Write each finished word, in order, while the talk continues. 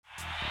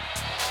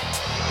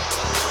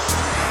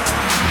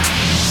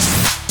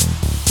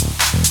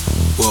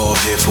all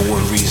here for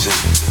one reason,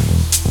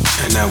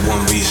 and that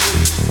one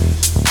reason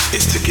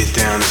is to get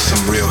down to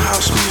some real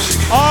house music.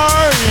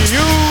 Are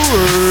you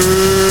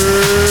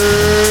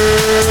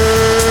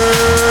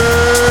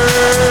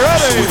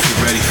ready? So if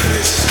you're ready for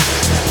this,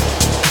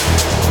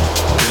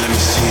 then let me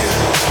see it.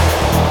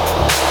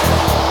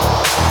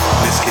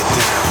 Let's get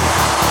down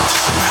to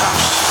some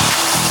house.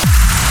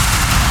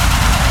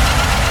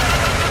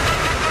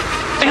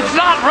 It's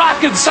not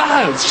rocket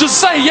science.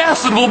 Just say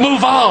yes and we'll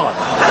move on.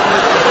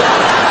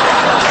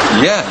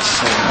 Yes.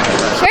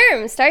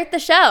 Sherm, start the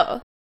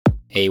show.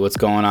 Hey, what's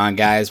going on,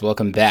 guys?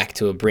 Welcome back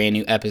to a brand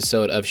new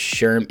episode of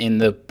Sherm in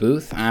the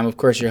Booth. I'm, of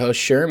course, your host,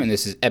 Sherm, and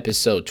this is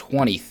episode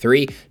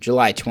 23,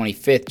 July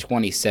 25th,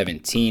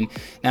 2017.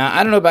 Now,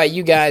 I don't know about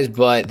you guys,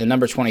 but the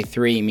number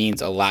 23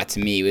 means a lot to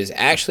me. It was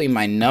actually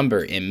my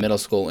number in middle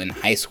school and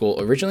high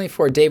school, originally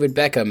for David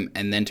Beckham,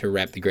 and then to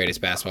rep the greatest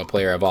basketball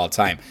player of all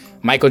time,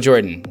 Michael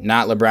Jordan,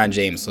 not LeBron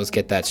James. Let's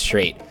get that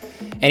straight.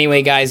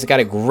 Anyway, guys, I got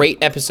a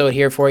great episode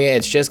here for you.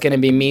 It's just going to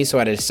be me, so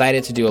I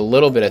decided to do a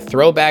little bit of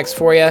throwbacks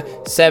for you.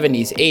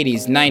 70s,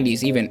 80s,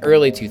 90s, even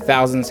early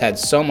 2000s. Had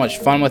so much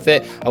fun with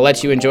it. I'll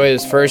let you enjoy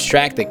this first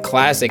track, the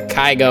classic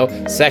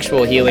Kygo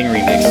Sexual Healing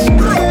Remix.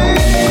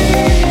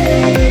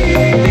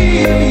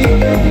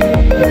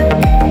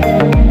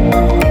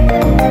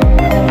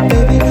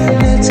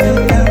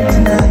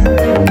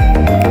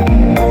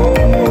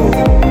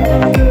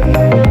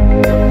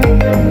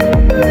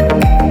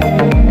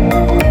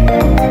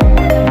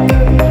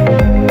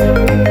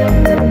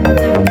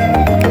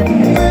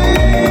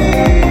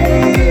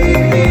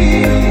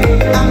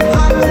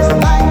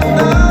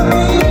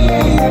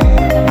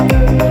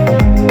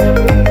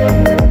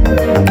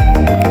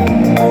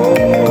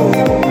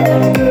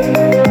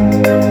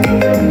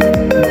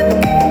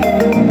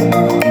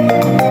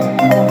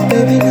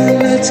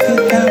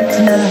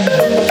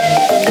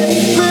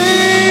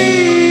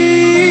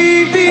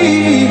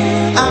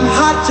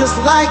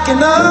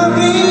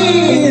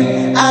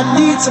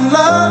 Some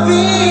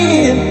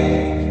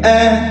loving,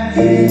 and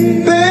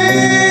baby,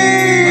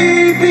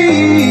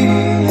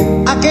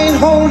 I can't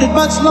hold it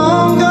much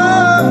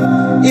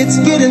longer. It's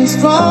getting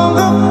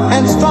stronger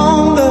and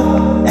stronger,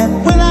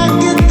 and when I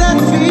get that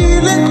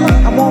feeling,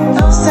 I want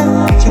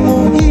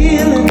sexual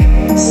healing,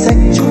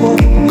 sexual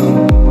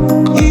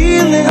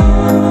healing.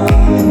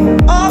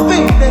 Oh,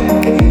 baby,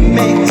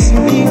 makes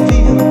me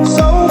feel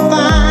so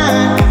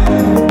fine,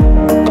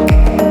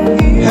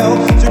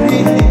 helps to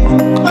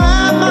relieve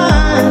my mind.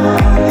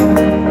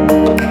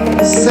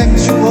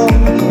 Sexual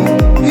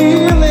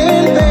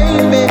healing,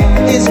 baby,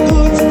 is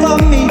good for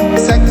me.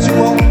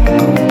 Sexual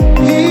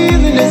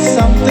healing is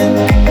something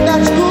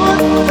that's good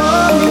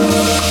for me.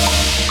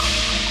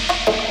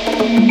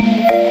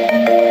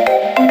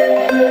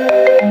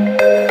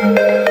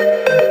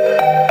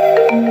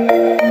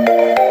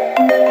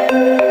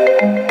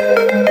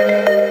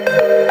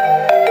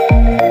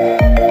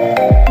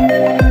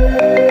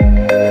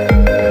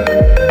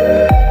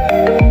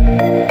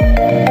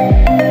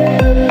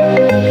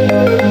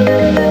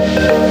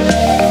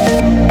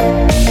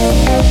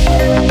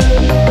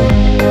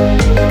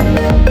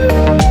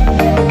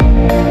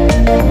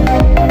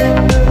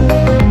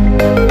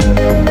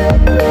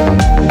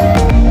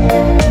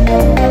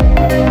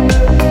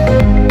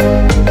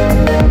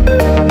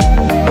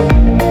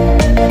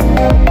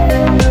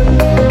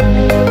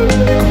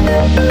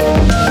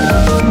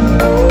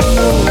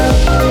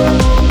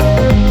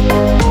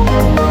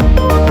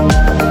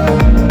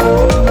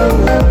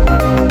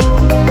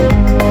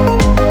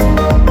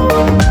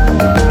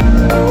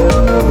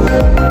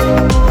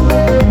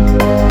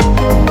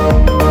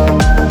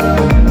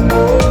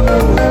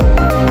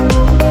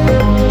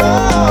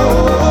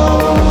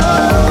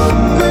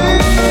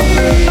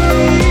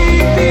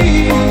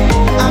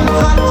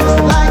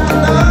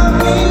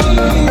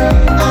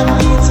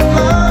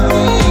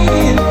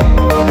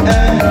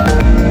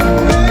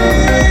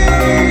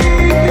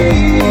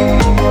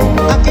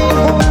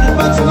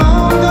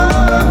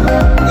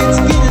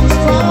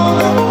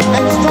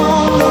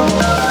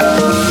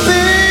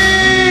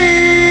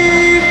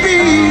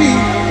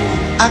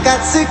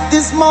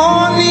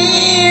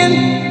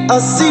 A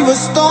sea was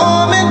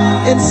storming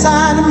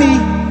inside of me,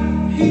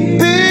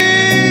 baby.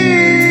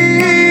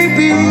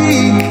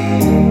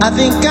 I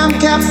think I'm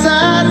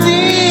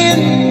capsizing.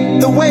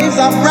 The waves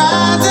are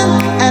rising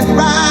and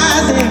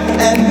rising,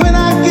 and when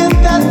I get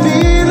that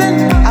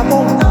feeling, I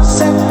want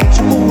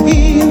sexual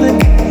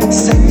healing.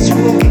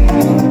 Sexual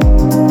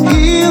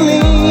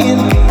healing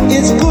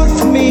is good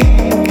for me,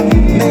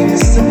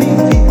 makes me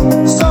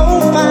feel so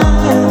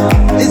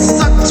fine. It's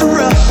such a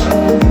rush,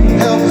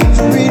 helps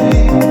to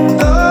relieve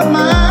the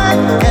mind,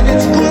 and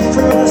it's good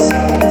for us.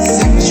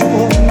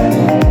 Sexual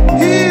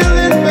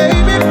healing,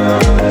 baby,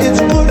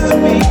 it's good for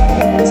me.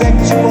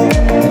 Sexual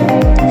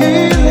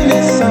healing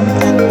is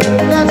something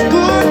that's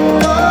good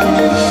for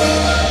me.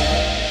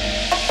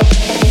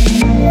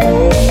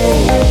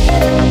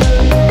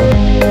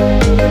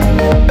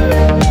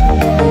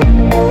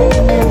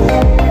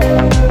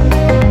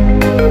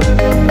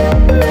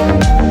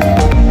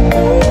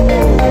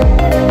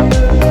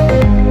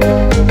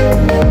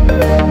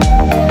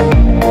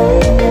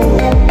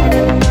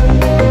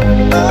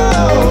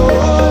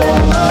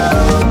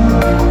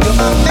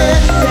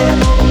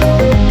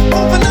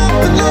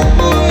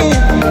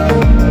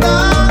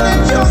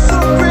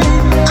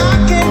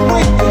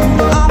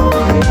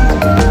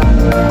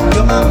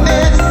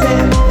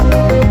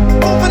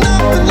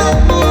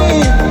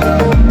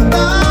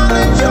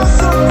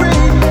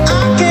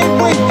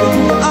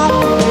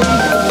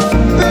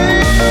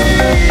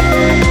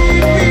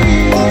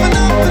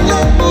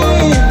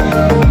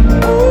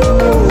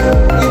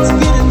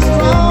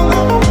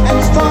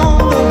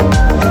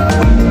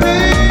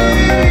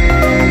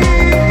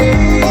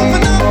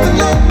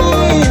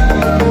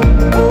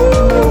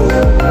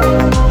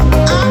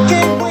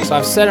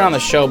 I've said it on the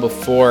show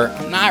before,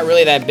 I'm not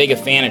really that big a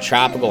fan of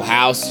tropical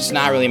house. It's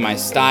not really my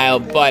style,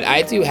 but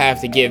I do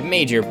have to give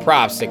major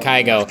props to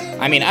Kygo.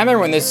 I mean, I remember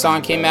when this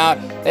song came out,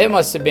 it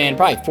must have been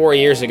probably 4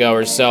 years ago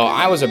or so.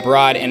 I was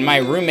abroad, and my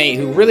roommate,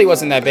 who really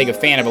wasn't that big a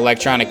fan of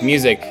electronic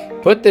music,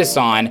 put this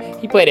on.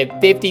 He played it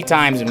 50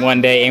 times in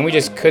one day, and we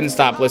just couldn't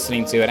stop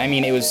listening to it. I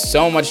mean, it was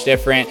so much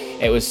different.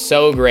 It was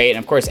so great. And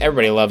of course,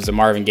 everybody loves the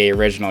Marvin Gaye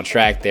original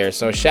track there.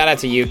 So shout out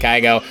to you,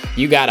 Kygo.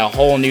 You got a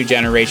whole new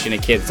generation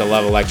of kids to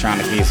love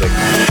electronic music.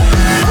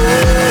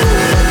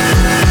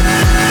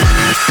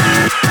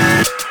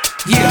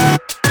 Yeah.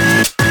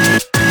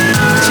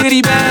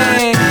 Chitty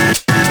Bang.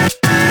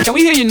 Can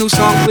we hear your new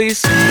song,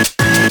 please?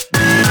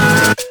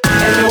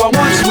 And though I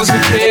once was a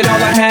kid, all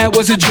I had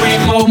was a dream.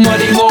 More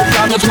money, more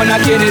problems. When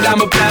I get it,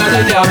 I'ma pound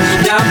it out.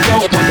 Now I'm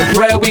dope on the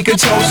bread we can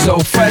toast. So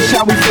fresh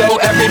how we flow,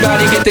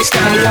 everybody get their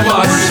style from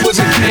us. Was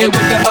a kid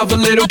with the other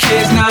little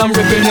kids. Now I'm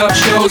ripping up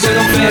shows and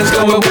them fans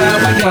going wild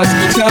with us.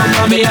 Tell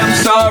mommy I'm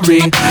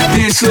sorry,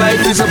 this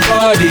life is a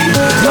party.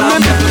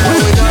 I'm never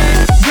growing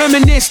up.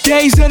 Reminisce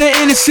days of the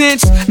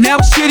innocence. Now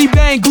it's Chitty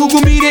Bang,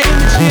 Google me the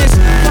images.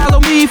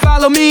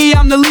 Follow me,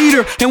 I'm the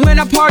leader. And when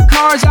I park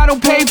cars, I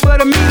don't pay for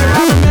the meter.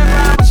 I remember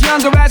I was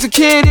younger as a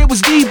kid, it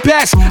was the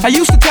best. I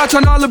used to touch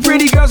on all the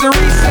pretty girls in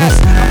recess.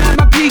 I'm at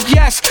my peak,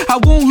 yes, I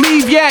won't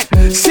leave yet.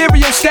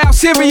 Cereal style,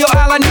 cereal,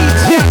 all I need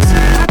checks.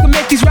 I can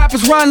make these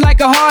rappers run like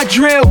a hard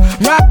drill.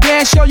 Rock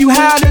band, show you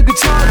how the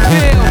guitar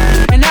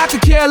feel. And I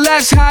could care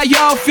less how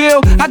y'all feel.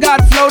 I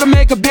got a flow to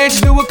make a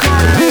bitch do a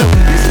cartwheel.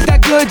 This is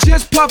that good,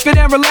 just puff it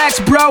and relax,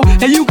 bro.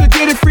 And you could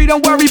get it free,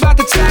 don't worry about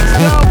the tax,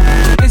 though.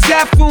 And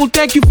Zaphoon,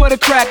 thank you for the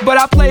crack, but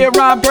I play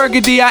around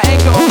Burgundy, I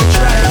anchor on the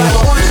track. When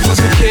I once was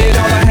a kid,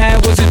 all I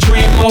had was a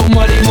dream. More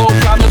money, more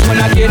problems. When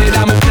I get it,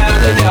 I'ma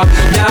pound it out.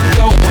 Now I'm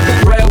dope on the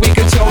bread we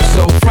can toast.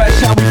 So fresh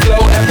how we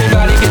flow,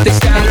 everybody get their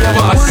style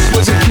from us. Once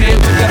was a kid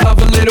with the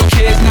other little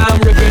kids. Now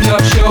I'm ripping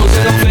up shows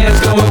and the fans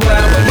going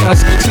wild with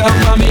us. Tell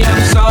mommy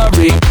I'm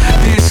sorry,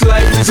 this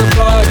life is a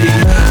party.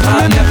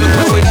 I'm never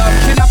growing up.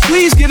 Can I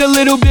please get a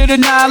little bit of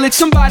knowledge?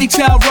 Somebody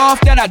tell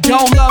Rolf that I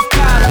don't love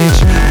college.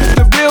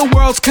 The real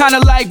world's kinda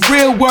like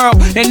real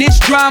world, and it's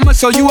drama,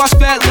 so you all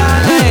spent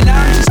lying. And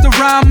I'm just a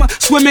rhymer,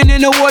 swimming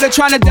in the water,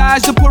 trying to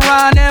dodge the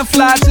piranha and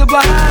fly to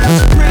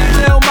Bahamas.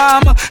 Pretty little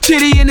mama,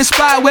 Chitty in the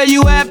spot where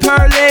you at,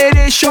 Pearl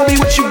Lady, show me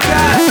what you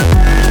got.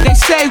 They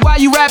say, why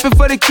you rapping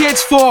for the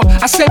kids for?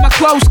 I say my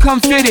clothes come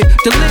fitted,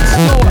 the link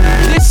store.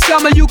 This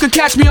summer you can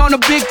catch me on a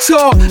big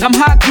tour. I'm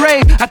high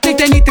grade, I think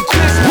they need the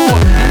quiz more.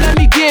 And let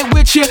me get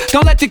with you,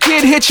 don't let the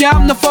kid hit you.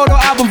 I'm the photo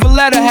album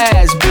Valletta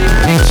has, big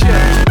picture.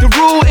 The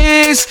rule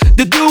is,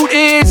 the dude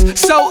is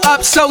so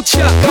up, so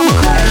chuck. I'm a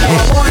cool kid. When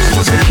I once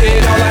was a kid,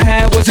 all I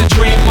had was a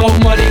dream. More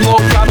money, more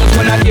problems.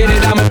 When I get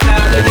it, I'ma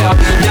pound it out.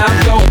 Now I'm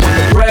dope on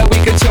the bread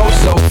we can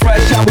toast. So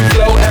fresh how we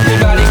flow,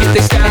 everybody get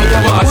their style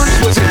from us. Once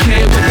was a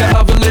kid with the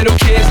other little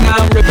kids. Now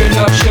I'm ripping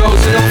up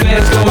shows and the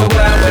fans going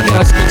wild with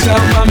us.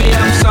 Tell mommy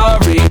I'm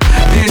sorry,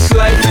 this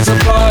life is a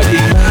party.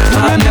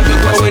 I'm never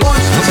growing.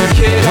 Once was a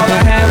kid, all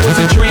I had was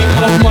a dream.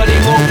 More money,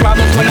 more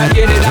problems. When I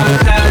get it, I'ma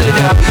pound it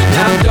out.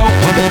 Now I'm dope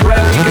on the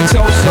bread we can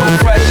toast. So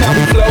fresh how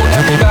we flow,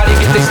 everybody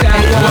get their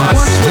style from us.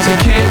 Once was a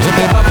kid with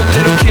the other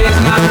little kids.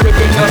 Now I'm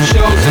ripping up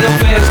shows and the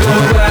fans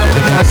going wild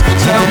with us.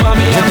 Tell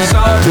mommy I'm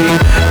sorry,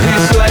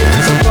 this life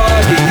is a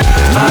party.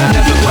 I'm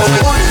never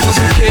growing. Once was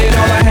a kid,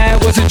 all I had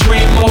was a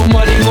dream. More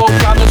money, more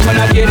problems. When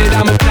I get it,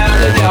 I'ma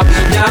pound it out.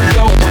 Now I'm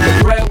dope on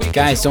the bread.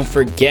 Guys, don't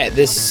forget,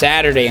 this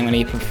Saturday I'm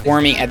going to be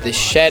performing at the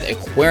Shed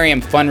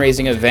Aquarium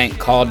fundraising event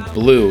called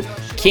Blue.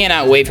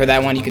 Cannot wait for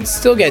that one. You can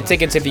still get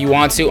tickets if you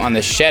want to on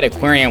the Shed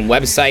Aquarium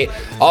website.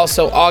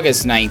 Also,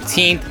 August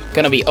 19th,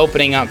 going to be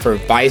opening up for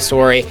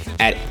Viceroy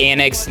at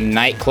Annex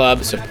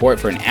Nightclub, support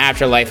for an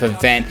afterlife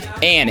event.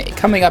 And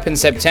coming up in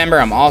September,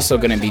 I'm also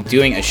going to be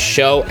doing a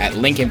show at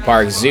Lincoln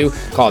Park Zoo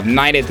called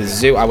Night at the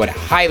Zoo. I would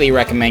highly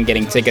recommend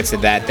getting tickets to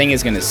that. Thing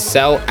is going to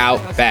sell out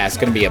fast.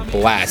 It's going to be a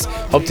blast.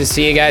 Hope to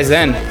see you guys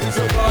then.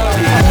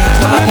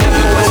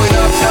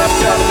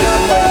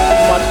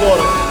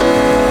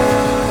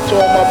 To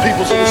all my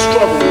peoples in the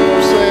struggle, you know what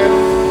I'm saying?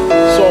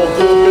 It's all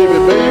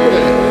good, baby.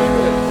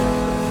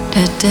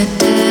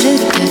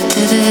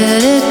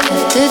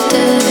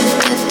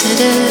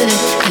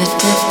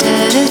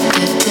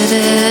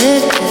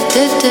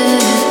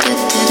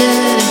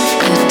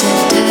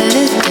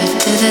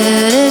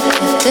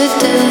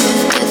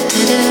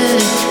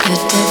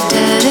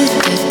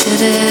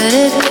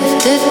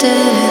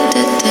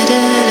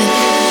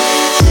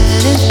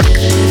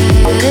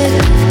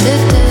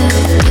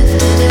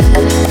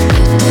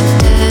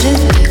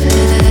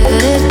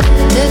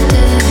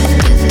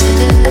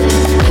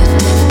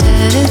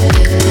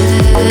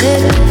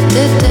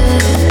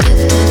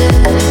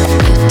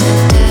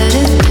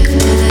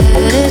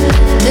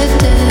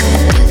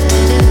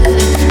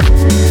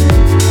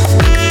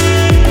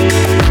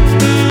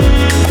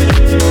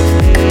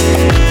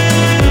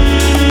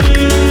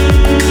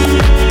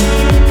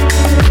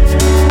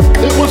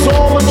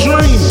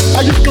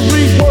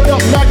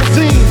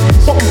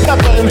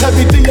 Pepper and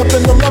Heavy D up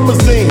in the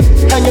limousine,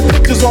 hanging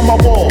pictures on my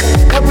wall.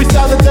 Every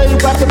Saturday,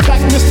 rapping back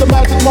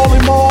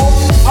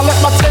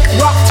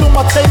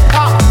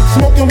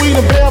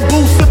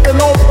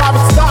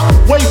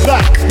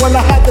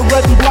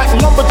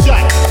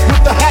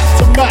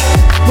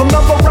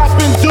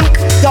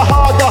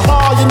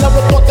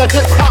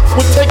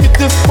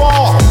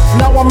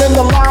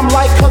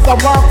I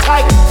rhyme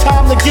tight.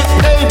 Time to get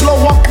paid, blow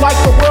up like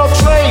the world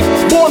trade.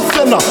 Born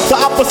sinner, the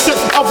opposite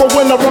of a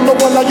winner. Remember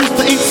when I used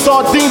to eat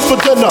sardines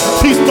for dinner?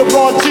 Peace to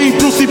Ron G,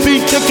 Brucey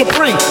B, Kid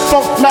Capri,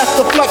 Funk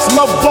Master Flex,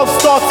 Love Bug,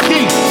 Star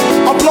Ski.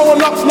 I'm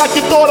blowing up like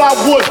you thought I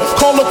would.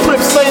 Call a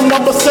crib, same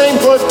number, same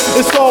hood.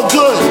 It's all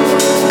good.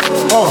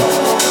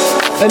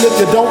 And if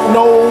you don't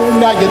know,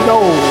 now you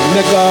know,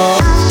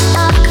 nigga.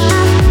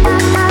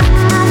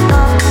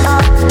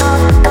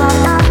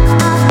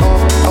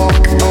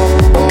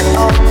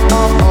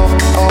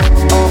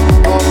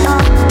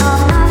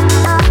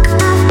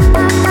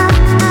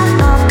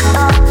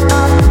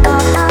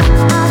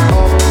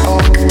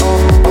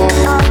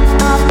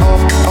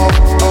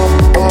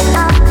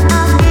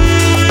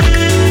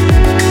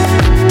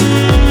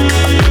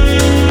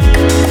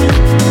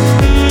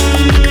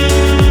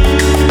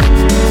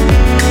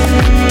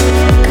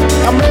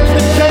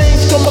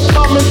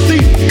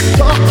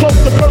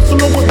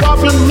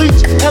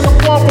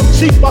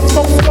 I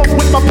smoke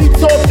with my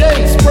peeps all day.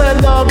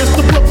 Spread love, it's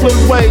the Brooklyn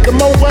way. The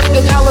Moet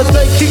and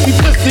Alizé keep me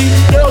pissy.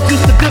 Girls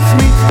used to diss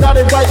me, now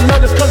they write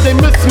letters cause they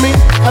miss me.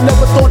 I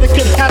never thought it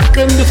could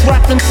happen, this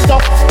rapping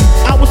stuff.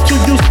 I was too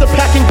used to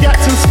packing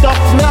gats and stuff.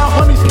 Now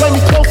honeys play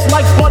me close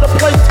like butter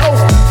play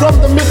toast. From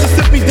the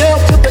Mississippi down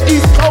to the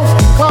East Coast.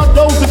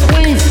 Condos in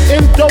Queens,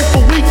 in dope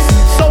for weeks.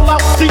 Sold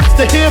out seats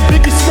to hear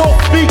Biggie Smoke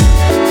speak.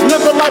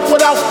 Living life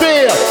without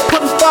fear.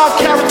 Putting 5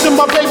 carats in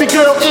my baby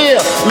girl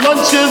ear.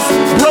 Lunches,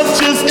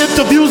 brunches,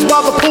 interviews by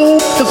the pool.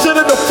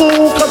 Considered a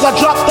fool cause I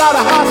dropped out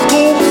of high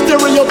school.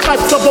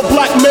 Stereotypes of a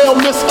black male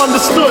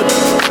misunderstood.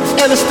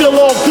 And it's still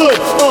all good,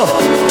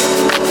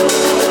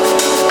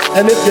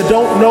 And if you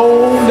don't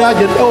know, now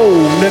you know,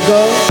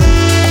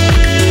 nigga.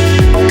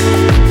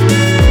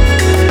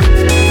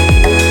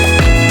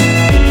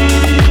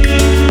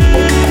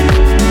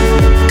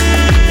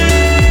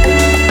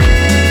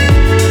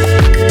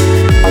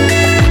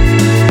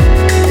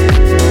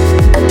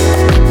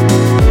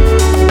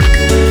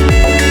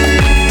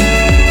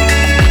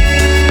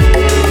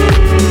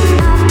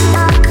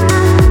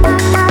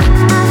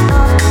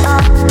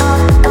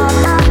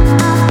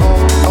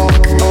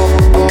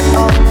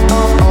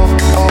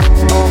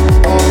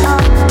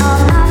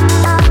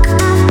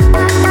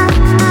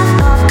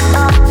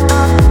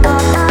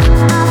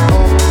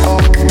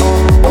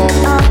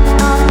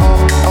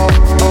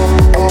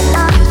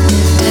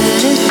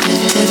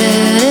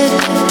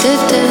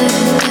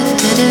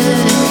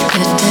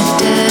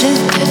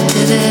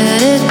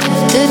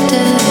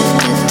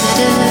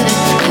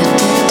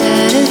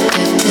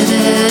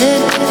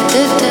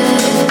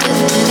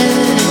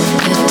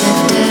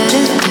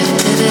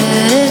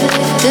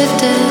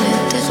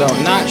 So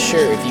I'm not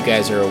sure if you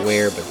guys are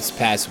aware, but this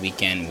past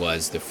weekend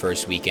was the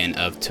first weekend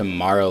of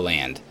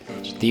Tomorrowland,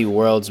 the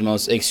world's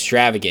most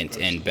extravagant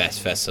and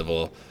best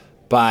festival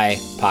by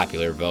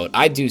popular vote.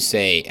 I do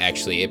say,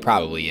 actually, it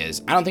probably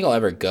is. I don't think I'll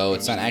ever go.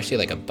 It's not actually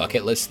like a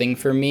bucket list thing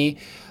for me.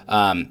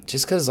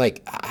 Just because,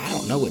 like, I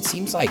don't know, it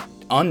seems like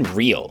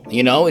unreal,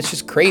 you know? It's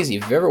just crazy.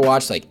 If you've ever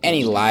watched like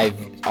any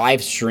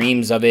live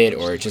streams of it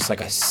or just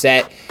like a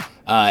set,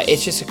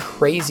 it's just a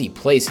crazy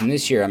place. And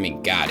this year, I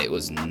mean, God, it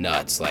was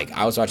nuts. Like,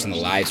 I was watching the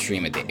live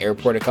stream at the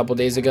airport a couple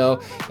days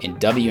ago, and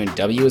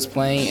W&W was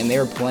playing, and they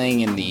were playing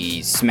in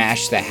the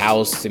Smash the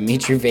House,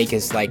 Dimitri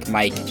Vegas, like,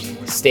 mic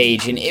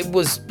stage, and it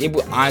was,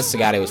 honest to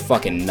God, it was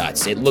fucking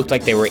nuts. It looked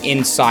like they were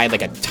inside,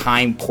 like, a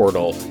time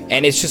portal,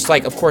 and it's just,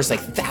 like, of course, like,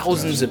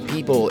 thousands of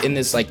people in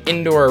this, like,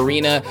 indoor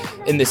arena,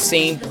 in the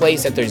same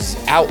place that there's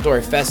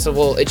outdoor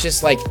festival. It's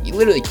just, like, you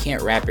literally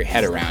can't wrap your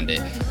head around it.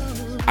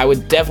 I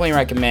would definitely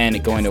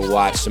recommend going to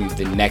watch some of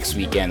the next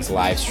weekend's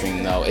live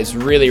stream, though. It's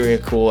really,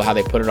 really cool how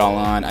they put it all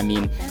on. I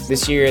mean,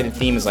 this year the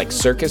theme is like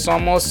circus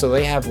almost, so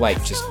they have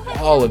like just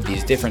all of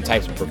these different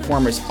types of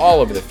performers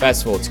all over the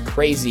festival. It's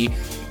crazy.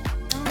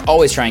 I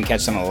always try and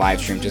catch some of the live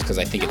stream just because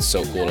I think it's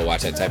so cool to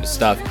watch that type of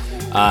stuff.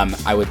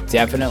 I would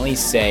definitely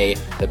say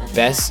the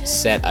best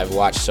set I've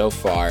watched so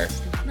far,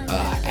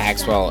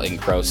 Axwell and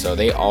Croso,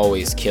 they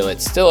always kill it.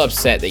 Still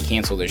upset they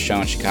canceled their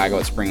show in Chicago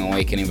at Spring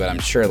Awakening, but I'm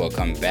sure they'll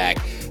come back.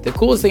 The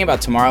coolest thing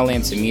about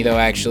Tomorrowland to me, though,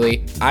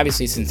 actually,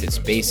 obviously since it's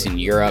based in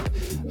Europe,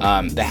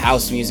 the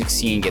house music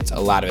scene gets a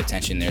lot of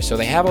attention there. So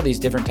they have all these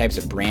different types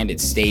of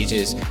branded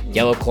stages.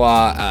 Yellow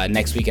Claw,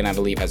 next weekend, I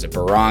believe, has a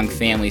Barong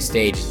family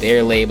stage,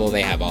 their label.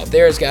 They have all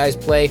theirs guys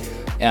play.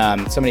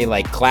 Somebody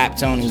like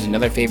Claptone, who's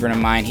another favorite of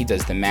mine, he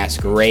does the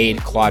Masquerade.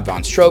 Claude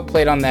Von Stroke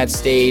played on that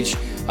stage.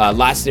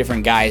 Lots of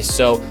different guys.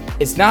 So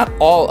it's not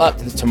all up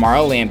to the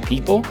Tomorrowland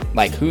people,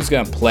 like who's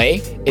gonna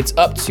play. It's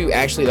up to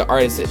actually the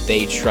artists that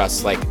they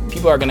trust. Like,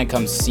 people are gonna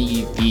come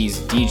see these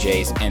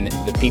DJs and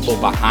the people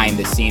behind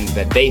the scenes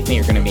that they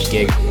think are gonna be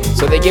gigged.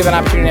 So they give an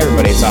opportunity to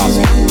everybody. It's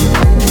awesome.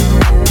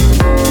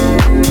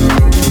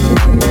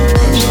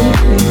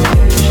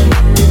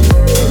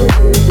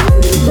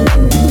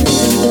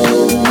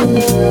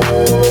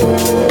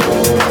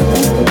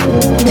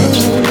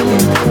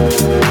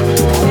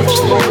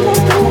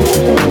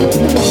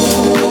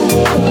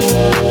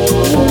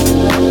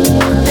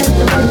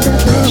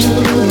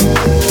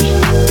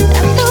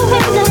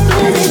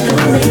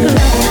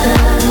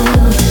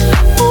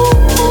 Ooh.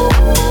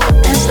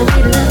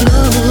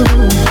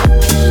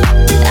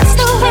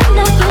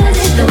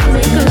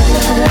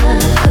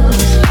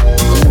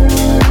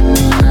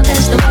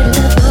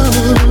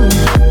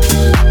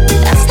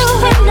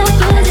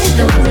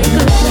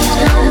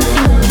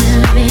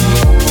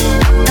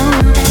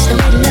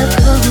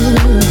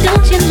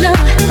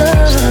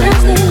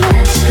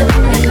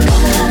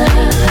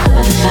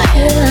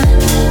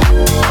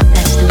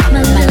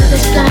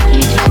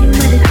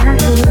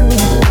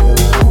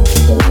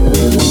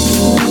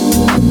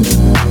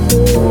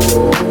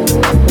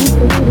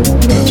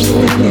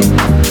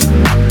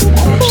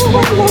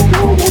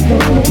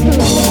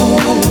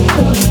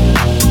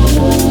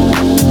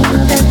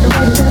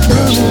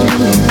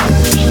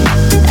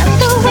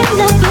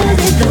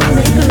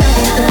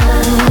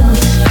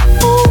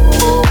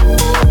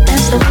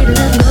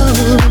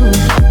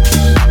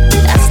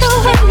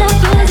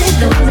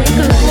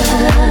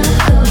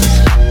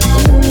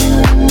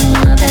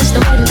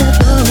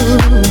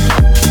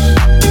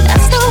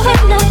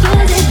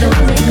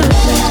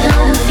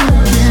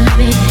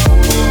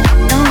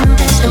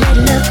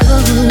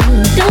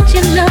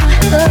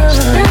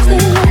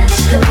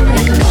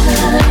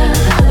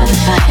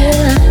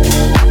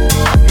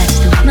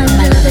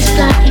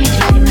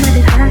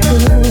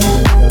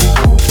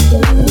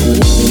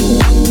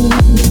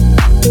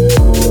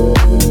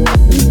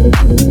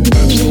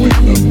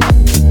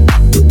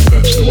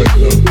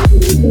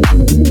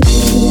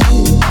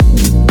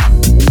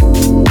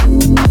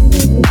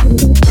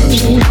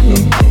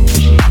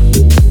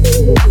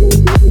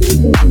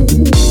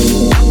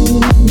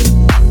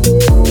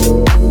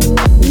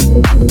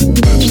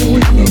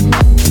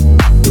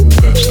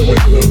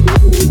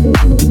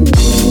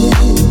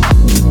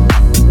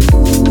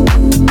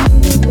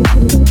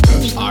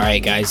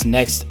 Guys,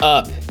 next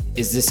up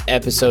is this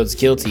episode's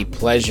guilty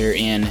pleasure.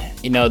 And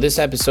this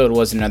episode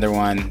was another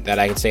one that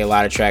I could say a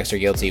lot of tracks are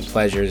guilty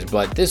pleasures,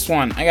 but this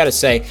one, I gotta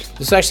say,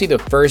 this is actually the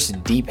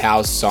first deep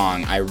house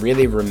song I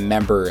really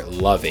remember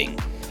loving.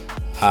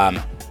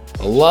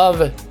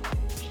 Love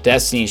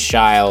Destiny's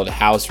Child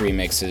house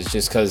remixes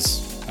just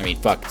because,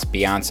 it's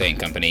Beyonce and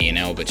company,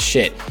 but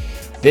shit.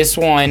 This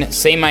one,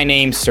 Say My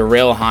Name,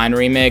 Cyril Hahn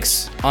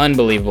remix,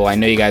 unbelievable. I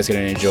know you guys are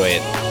gonna enjoy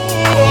it.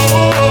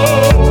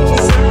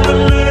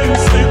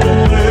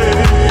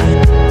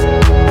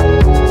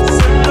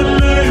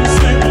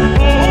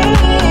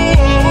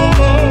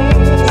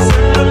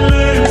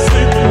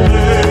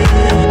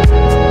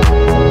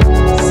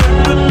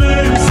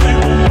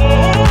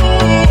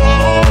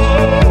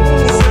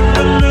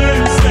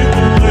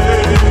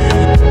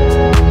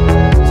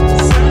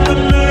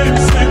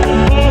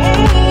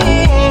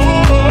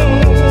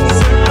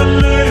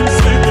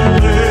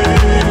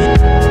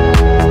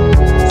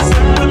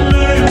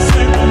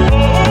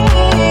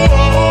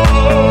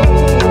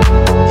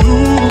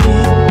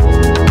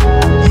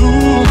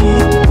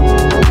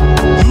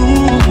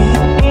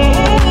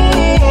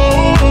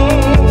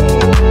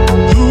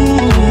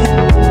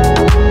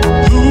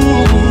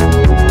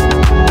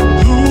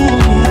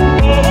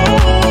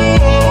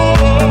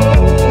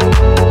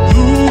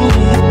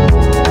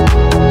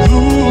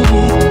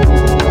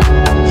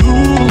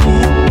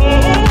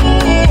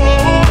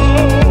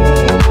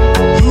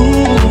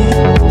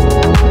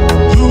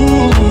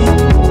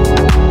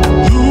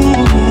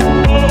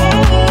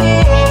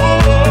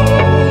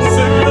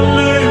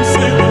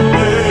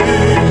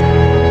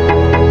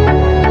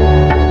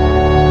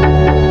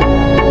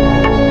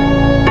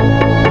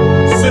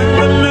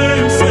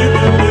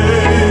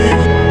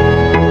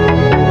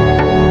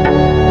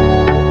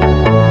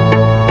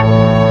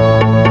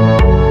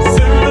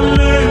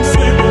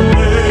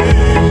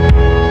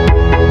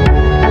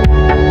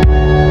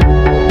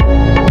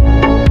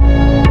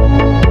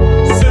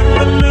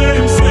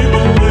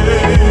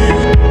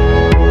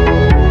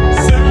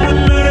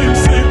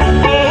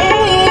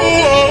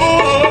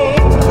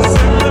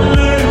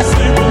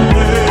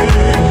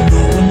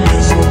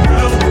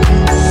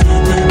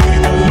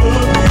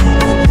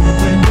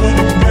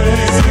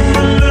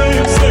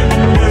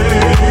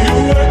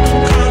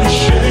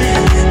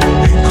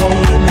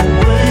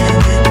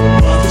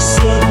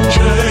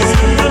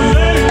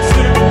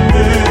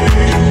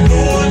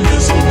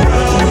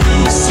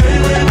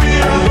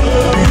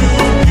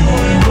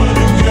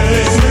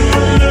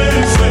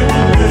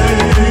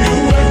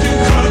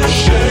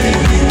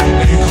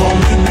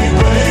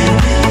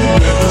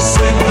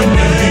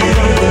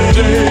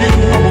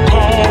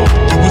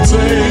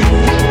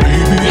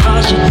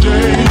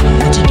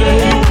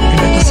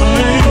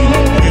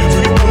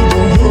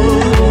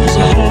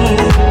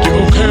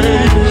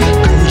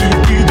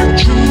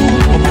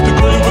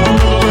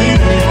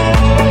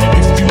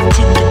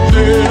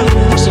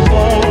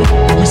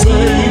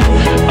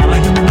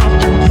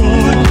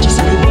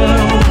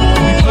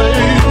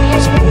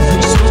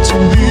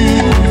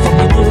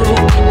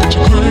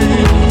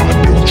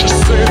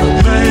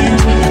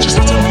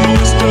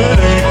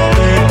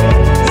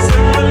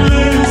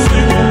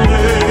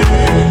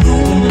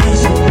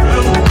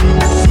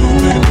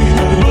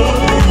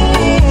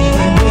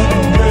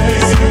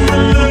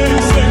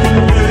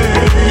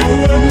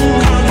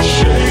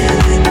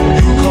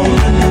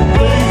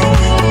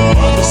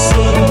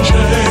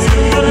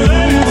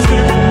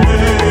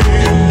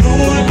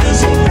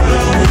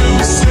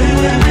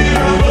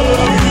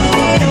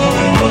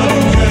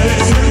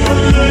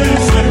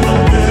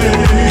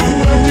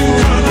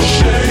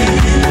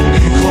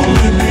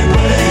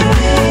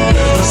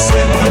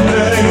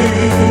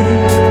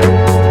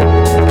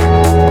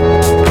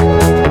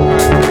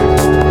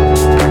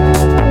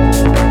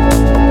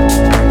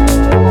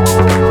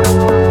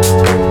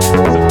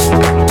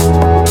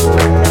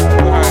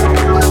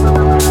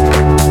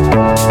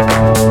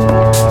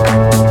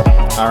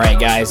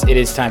 It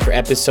is time for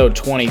episode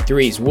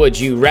 23's Would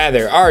You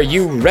Rather. Are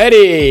you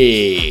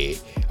ready?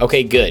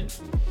 Okay, good.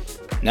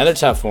 Another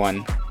tough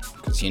one,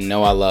 because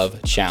I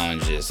love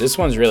challenges. This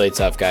one's really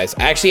tough, guys.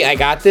 Actually, I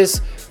got this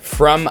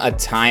from a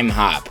time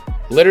hop.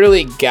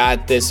 Literally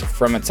got this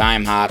from a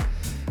time hop.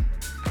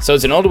 So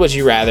it's an old Would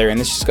You Rather, and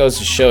this just goes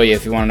to show you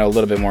if you want to know a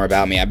little bit more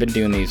about me. I've been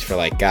doing these for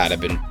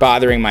I've been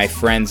bothering my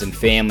friends and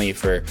family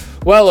for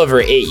well over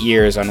 8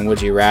 years on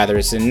Would You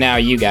Rathers, and now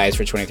you guys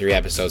for 23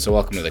 episodes, so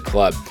welcome to the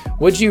club.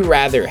 Would you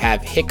rather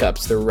have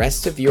hiccups the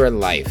rest of your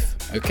life?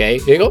 Okay,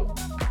 hiccup,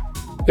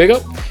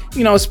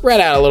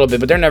 spread out a little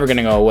bit, but they're never going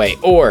to go away.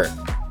 Or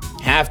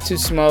have to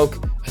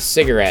smoke a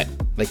cigarette,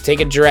 take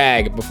a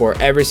drag before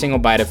every single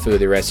bite of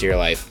food the rest of your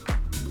life.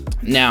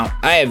 Now,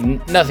 I have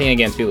nothing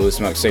against people who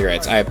smoke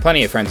cigarettes. I have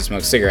plenty of friends who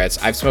smoke cigarettes.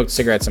 I've smoked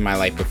cigarettes in my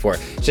life before.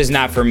 It's just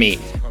not for me.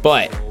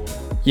 But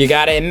you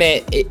gotta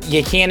admit,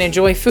 you can't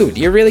enjoy food.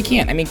 You really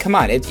can't. I mean, come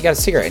on. You got a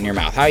cigarette in your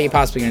mouth. How are you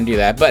possibly gonna do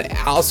that? But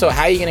also,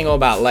 how are you gonna go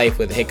about life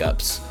with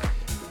hiccups?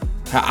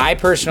 I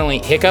personally,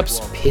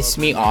 hiccups piss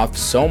me off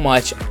so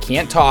much. I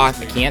can't talk.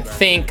 I can't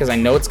think because I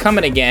know it's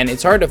coming again.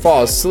 It's hard to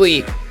fall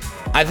asleep.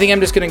 I think I'm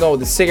just going to go with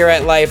the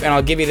cigarette life, and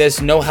I'll give you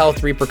this, no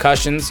health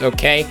repercussions,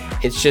 okay?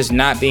 It's just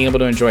not being able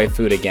to enjoy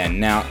food again.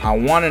 Now, I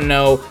want to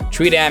know,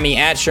 tweet at me,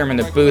 at Sherm in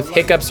the Booth,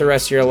 hiccups the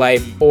rest of your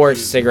life, or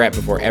cigarette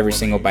before every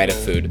single bite of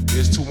food.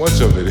 There's too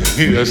much of it.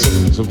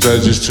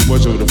 Sometimes just too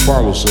much of it to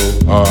follow. So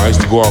I used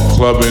to go out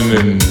clubbing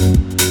and,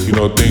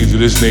 things of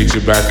this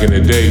nature back in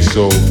the day.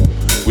 So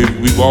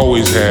we've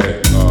always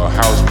had a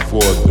house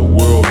before the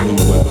world knew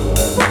it.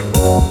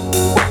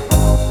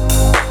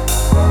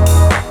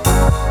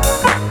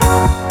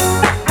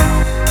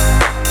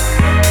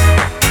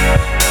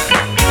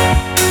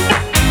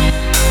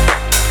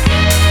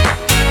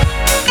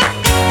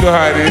 You know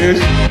how it is.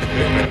 You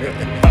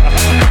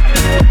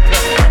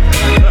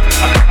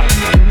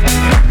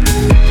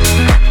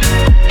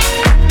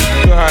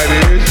know how it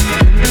is.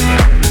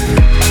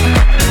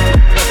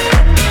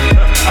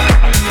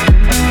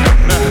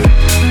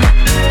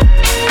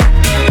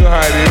 You know how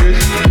it is.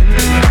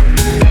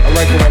 I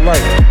like what I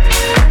like.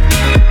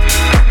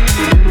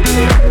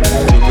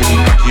 Too many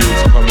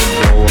kids come and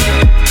go.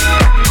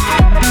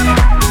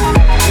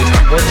 There's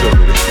too much of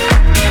it.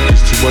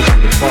 There's too much of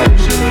it to follow.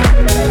 So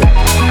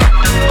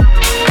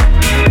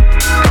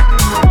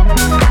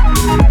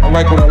I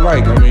like what I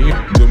like. I mean,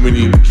 too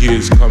many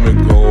kids come and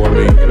go. I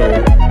mean,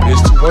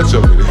 there's too much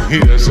of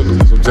it.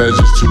 Sometimes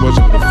it's too much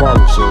of it to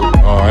follow. So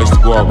I used to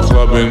go out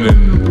clubbing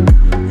and,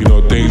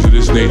 things of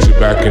this nature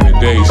back in the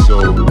day. So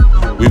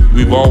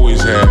we've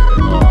always had a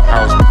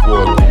house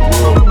before the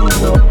world knew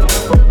it.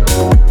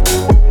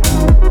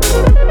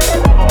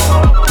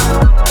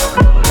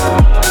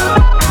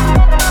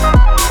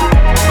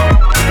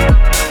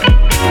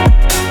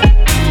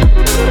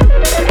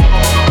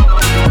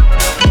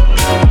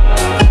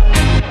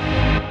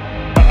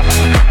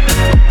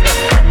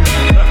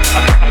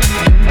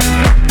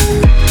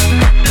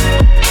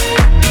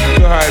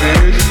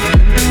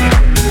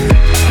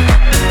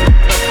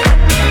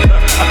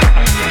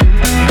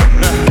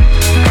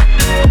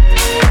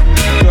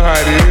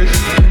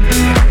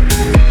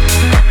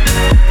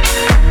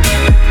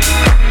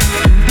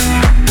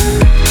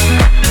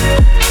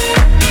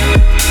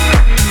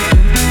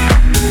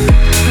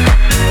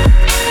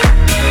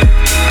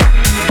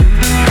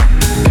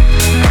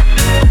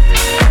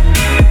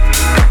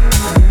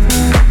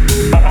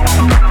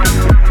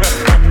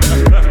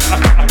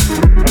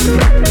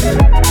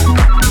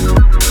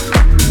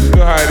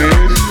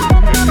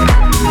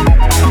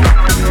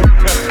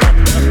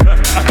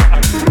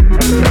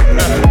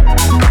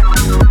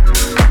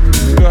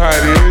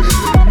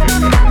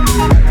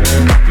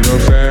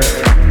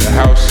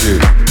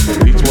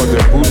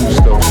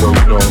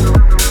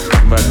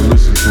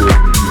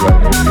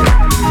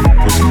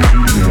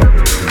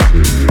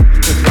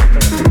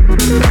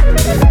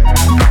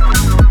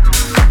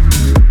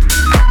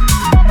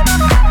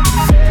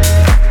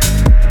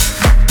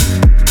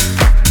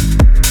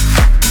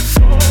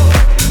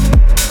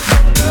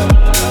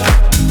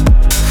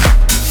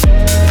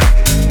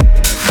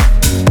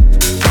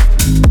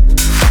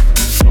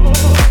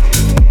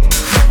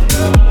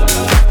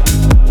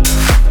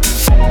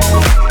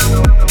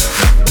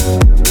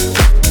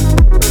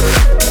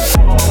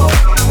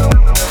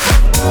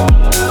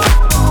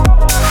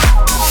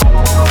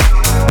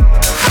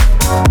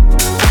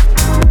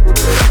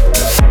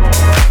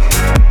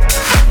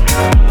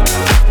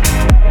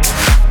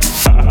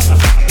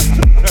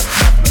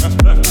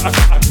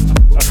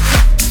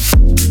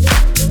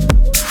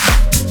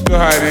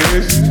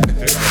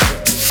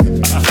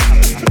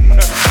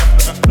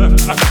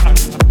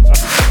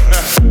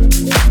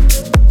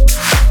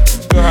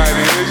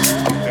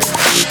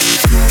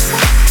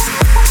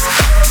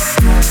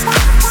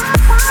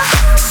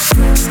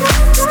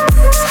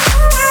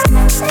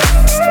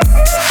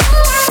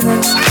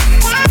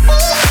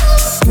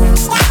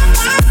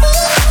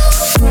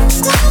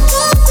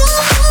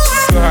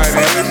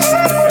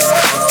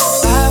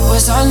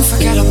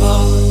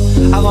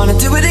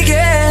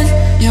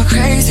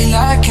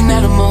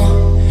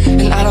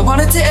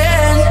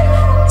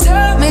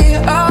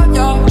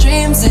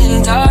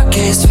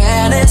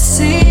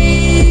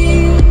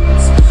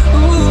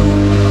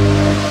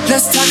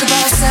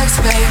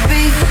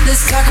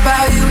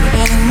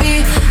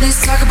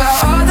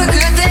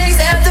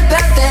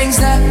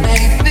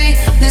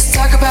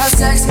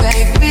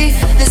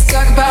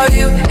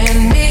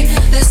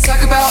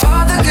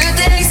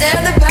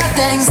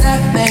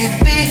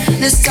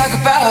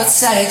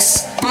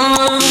 Sex.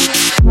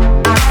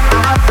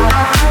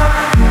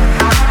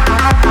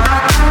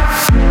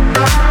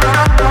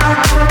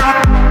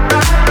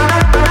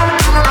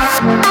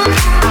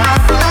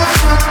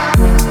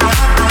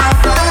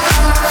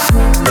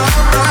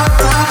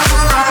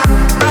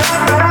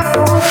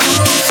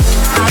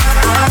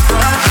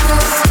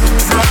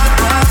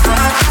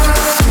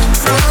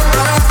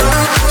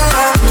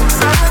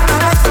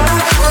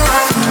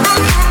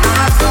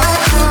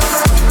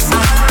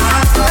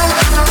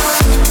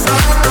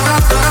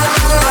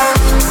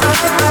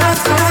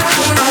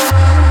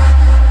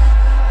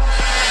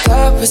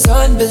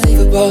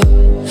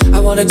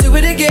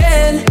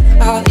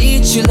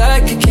 eat you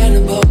like a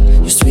cannibal.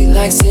 You're sweet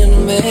like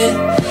cinnamon. Tell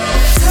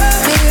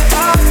me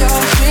all your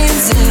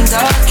dreams and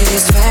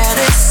darkest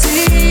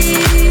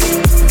fantasies.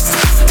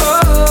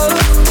 Oh,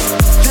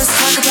 let's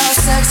talk about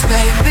sex,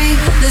 baby.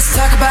 Let's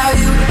talk about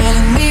you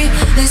and me.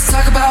 Let's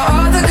talk about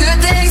all the good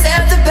things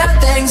and the bad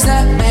things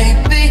that may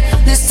be.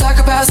 Let's talk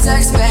about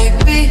sex,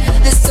 baby.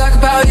 Let's talk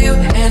about you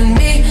and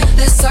me.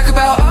 Let's talk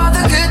about all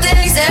the good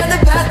things and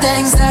the bad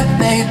things that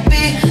may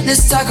be.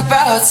 Let's talk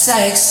about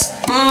sex.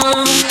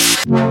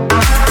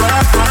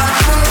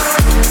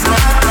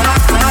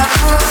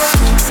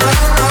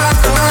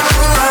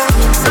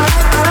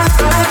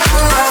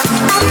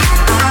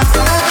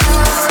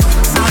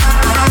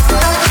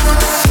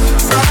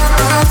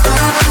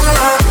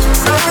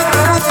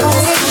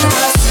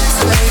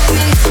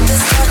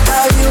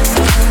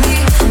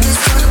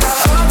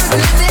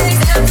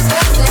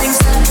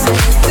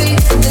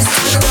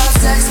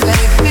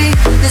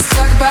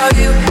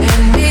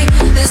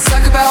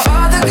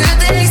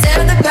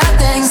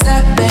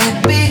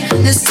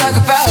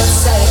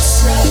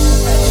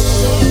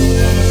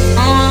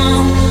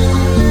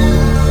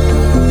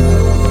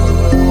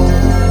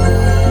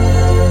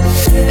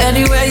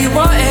 Anywhere you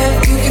want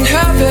it, you can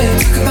have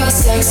it. Talk about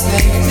sex,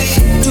 baby.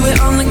 Do it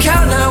on the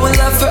counter, we'll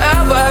love for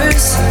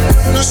hours.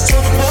 Let's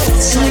talk about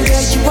sex.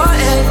 Anywhere you want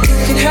it, you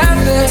can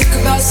have it.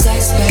 Talk about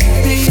sex,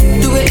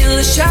 baby. Do it in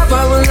the shower,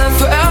 we'll love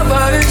for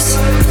hours.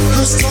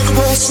 Let's talk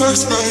about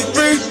sex,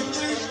 baby.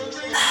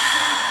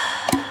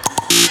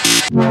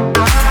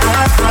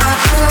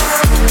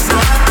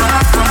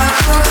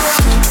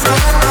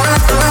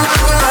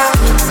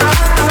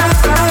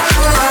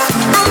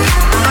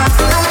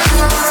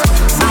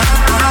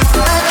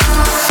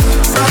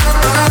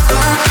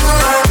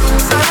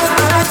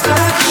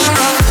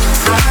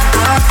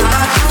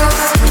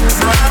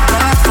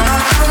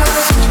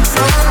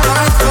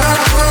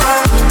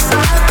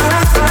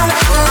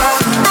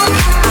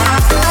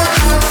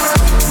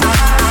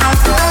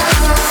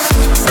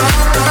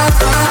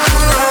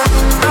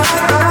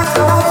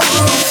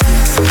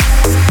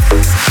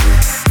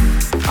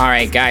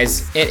 Alright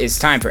guys, it is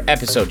time for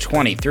episode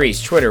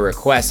 23's Twitter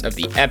request of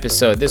the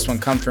episode. This one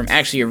comes from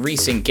actually a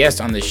recent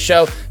guest on the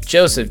show,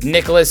 Joseph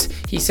Nicholas.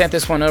 He sent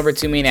this one over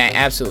to me and I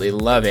absolutely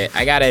love it.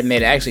 I gotta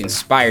admit, it actually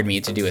inspired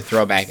me to do a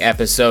throwback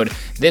episode.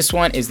 This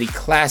one is the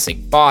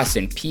classic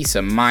Boston Peace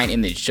of Mind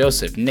in the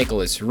Joseph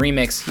Nicholas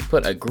remix. He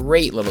put a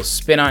great little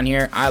spin on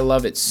here. I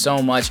love it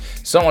so much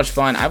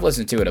fun. I've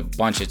listened to it a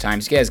bunch of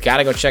times. You guys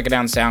gotta go check it out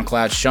on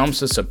SoundCloud. Show him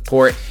some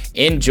support.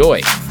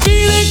 Enjoy.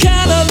 Feeling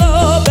kinda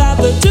low about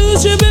the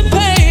dues you've been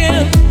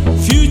paying.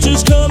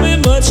 Future's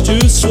coming much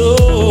too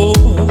slow.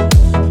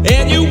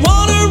 And you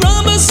wanna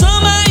run, but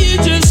somehow you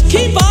just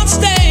keep on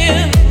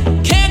staying.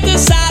 Can't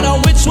decide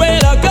on which way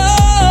to go.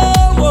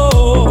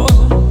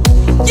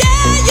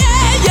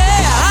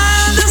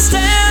 I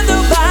understand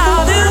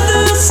about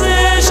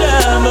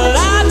indecision, but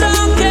I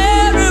don't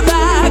care if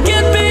I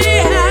get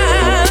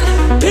behind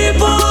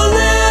people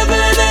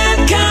living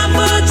in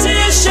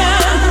competition.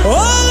 All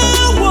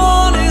I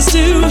want is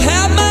to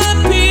have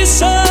my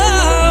peace of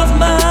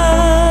mind.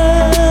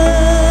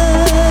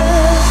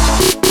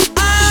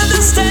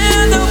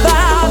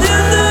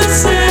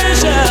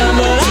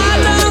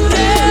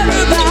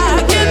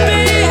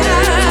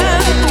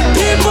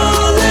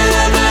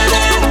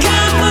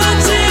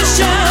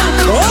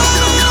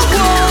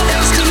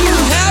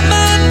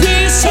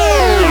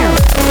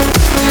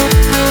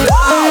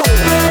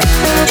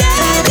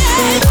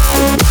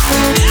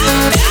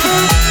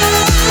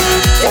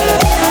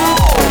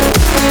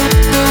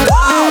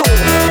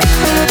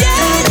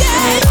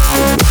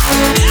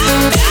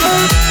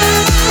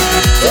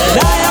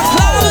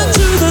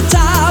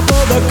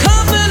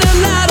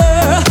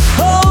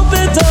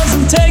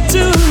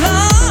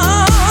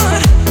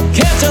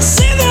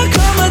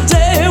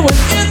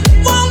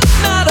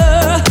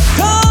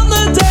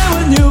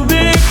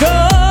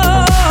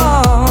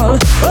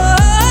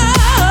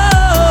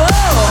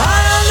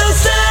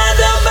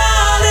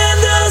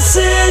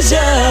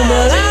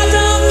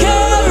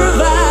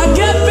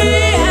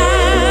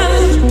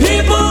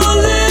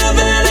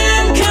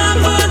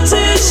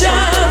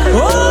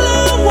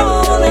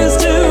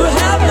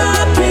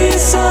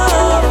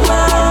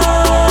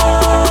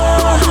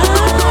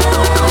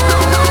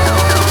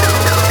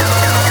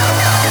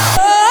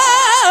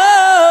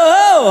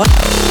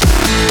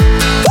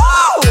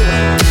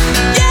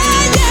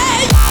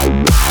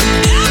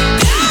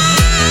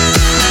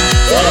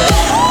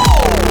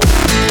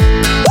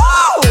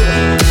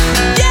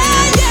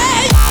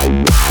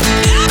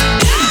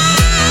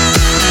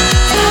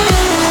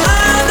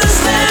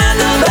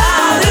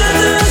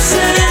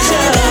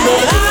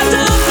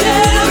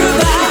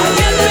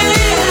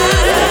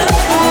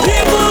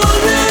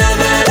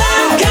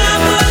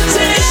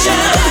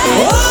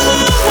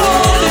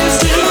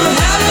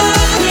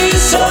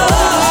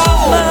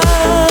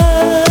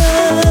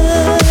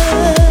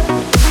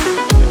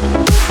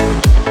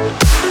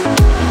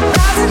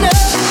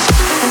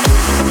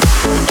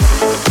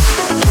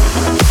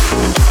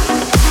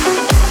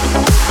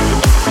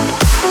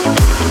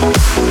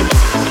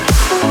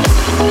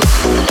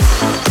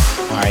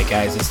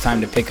 guys, it's time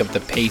to pick up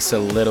the pace a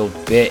little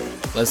bit.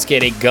 Let's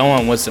get it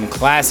going with some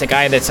classic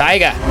Eye of the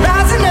Tiger.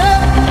 Rising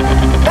up,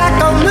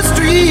 back on the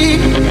street.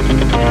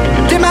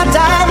 Did my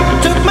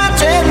time, took my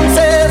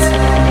chances.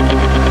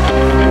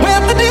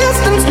 Went the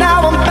distance,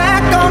 now I'm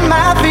back on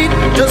my feet.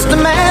 Just a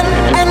man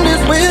and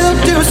his will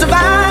to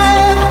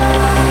survive.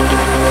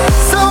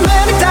 So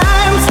many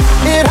times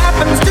it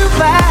happens too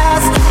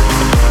fast.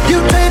 You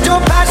trade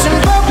your passion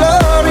for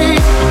glory.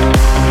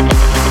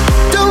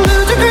 Don't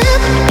lose your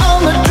grip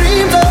on the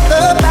dreams of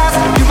the past.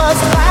 You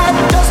must fight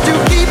just to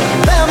keep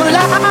them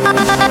alive.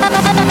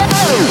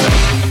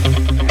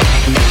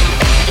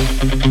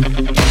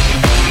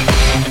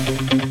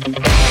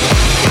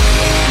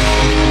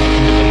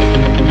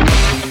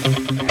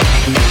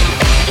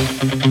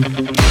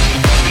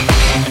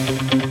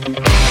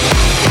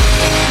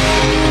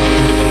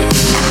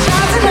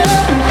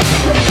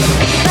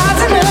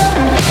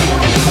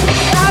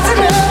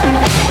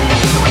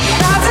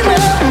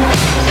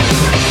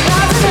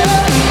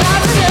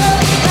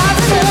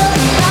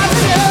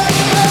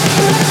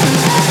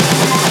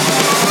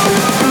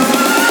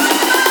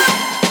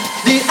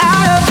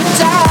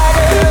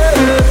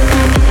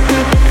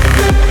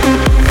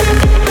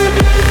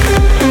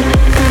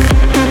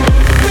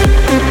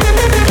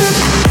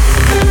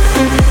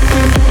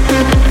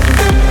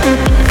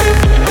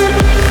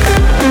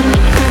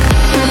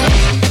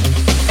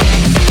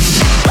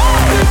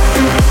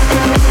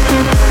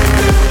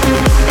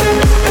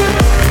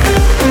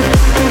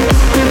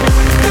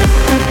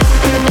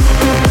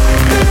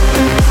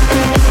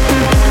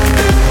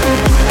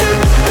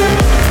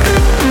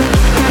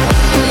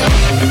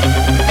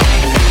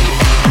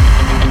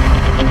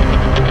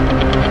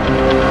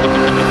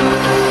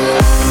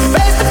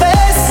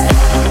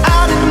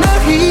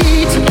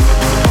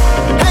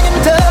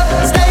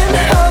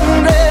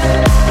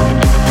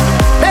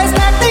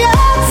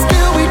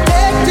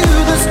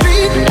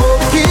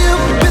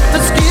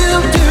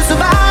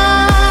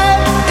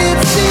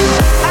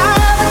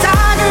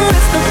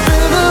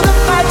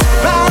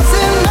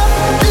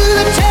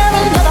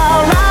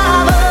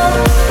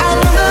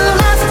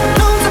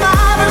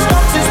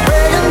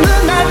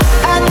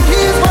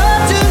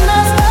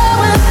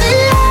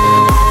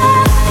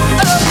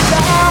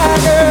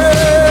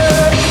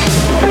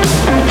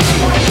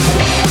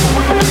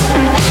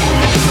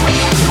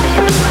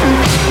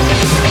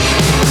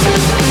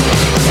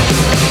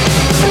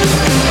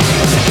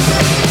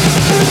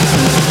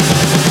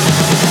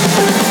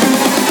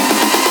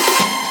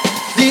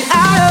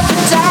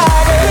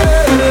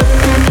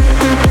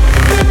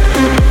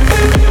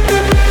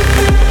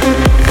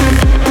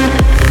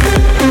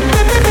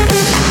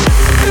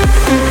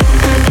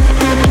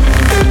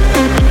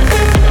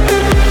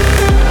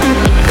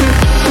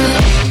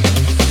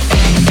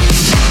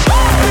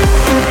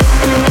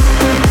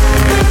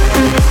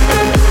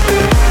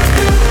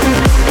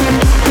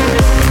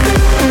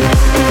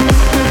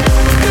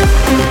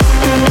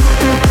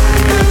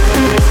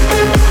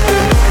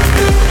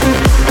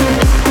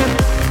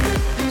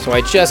 So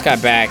I just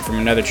got back from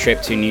another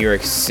trip to New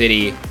York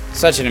City.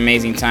 Such an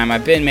amazing time.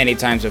 I've been many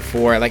times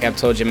before. Like I've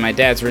told you, my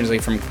dad's originally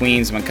from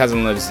Queens, my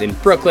cousin lives in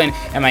Brooklyn,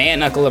 and my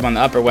aunt and uncle live on the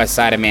Upper West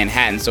Side of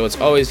Manhattan, so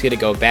it's always good to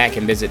go back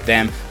and visit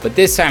them. But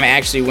this time I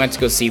actually went to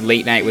go see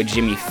Late Night with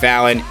Jimmy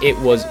Fallon. It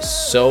was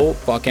so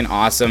fucking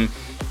awesome.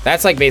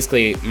 That's like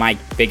basically my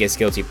biggest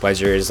guilty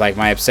pleasure, is like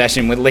my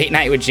obsession with Late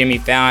Night with Jimmy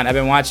Fallon. I've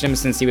been watching him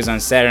since he was on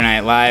Saturday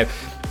Night Live.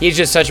 He's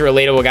just such a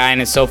relatable guy,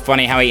 and it's so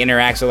funny how he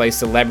interacts with like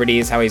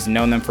celebrities, how he's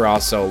known them for all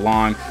so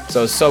long.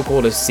 So it's so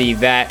cool to see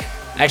that.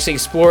 I actually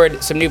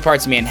explored some new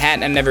parts of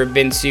Manhattan I've never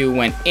been to,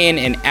 went in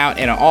and out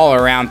and all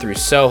around through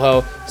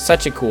Soho.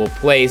 Such a cool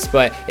place,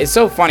 but it's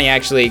so funny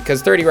actually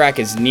because 30 Rock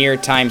is near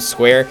Times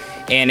Square,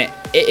 and it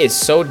is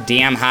so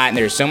damn hot, and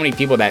there's so many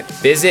people that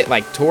visit,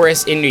 like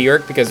tourists in New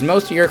York, because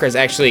most New Yorkers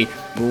actually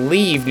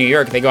leave New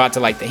York. They go out to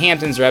like the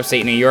Hamptons or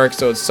upstate New York,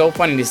 so it's so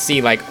funny to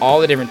see like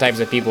all the different types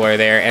of people are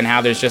there, and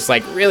how there's just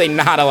like really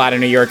not a lot of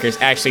New Yorkers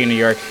actually in New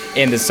York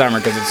in the summer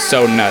because it's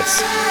so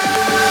nuts.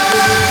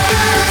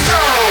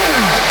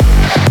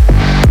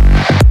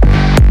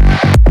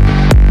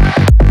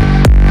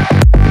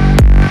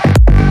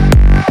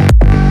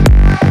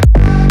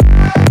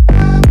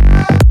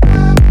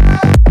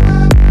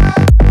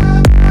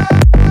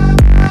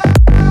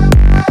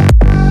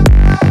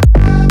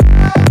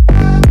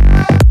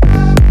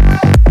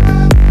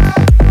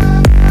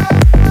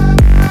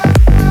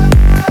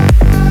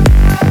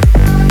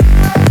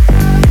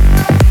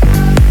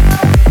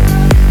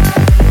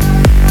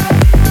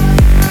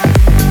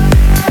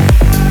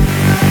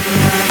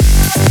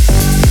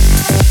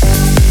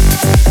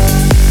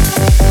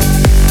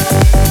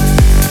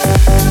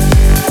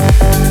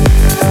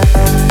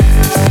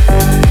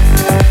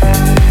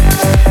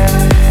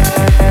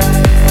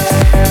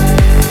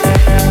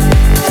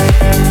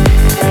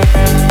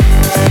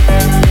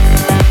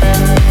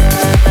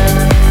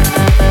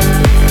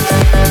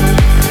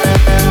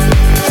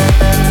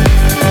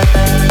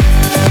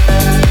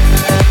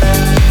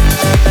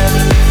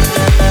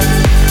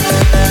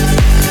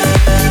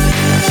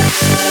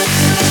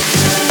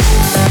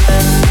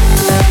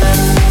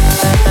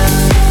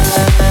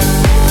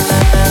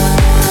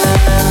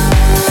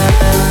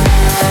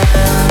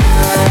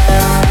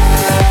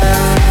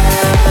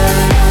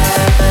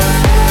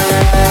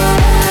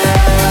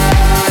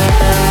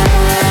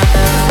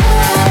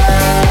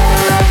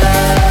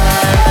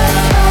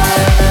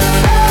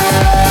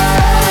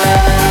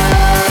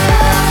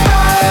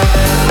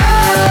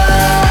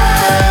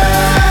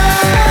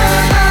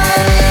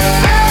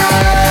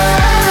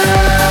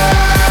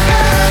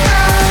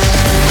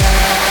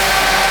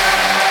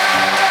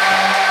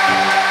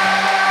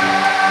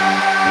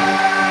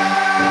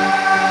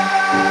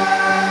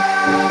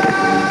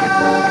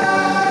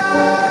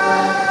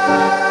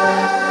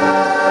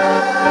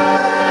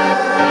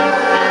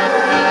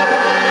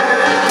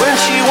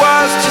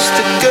 was just a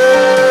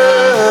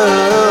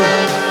girl.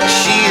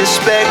 She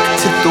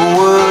expected the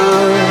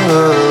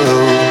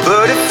world,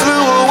 but it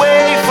flew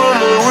away from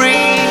her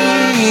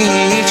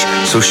reach.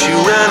 So she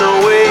ran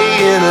away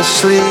in her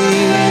sleep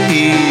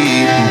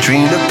and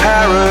dreamed of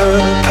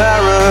paradise,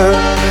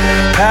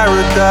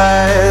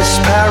 paradise.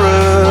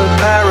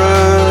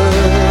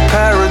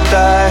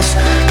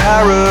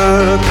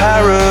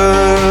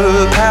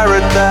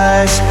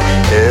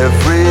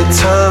 Every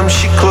time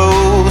she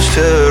closed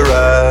her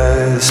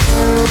eyes.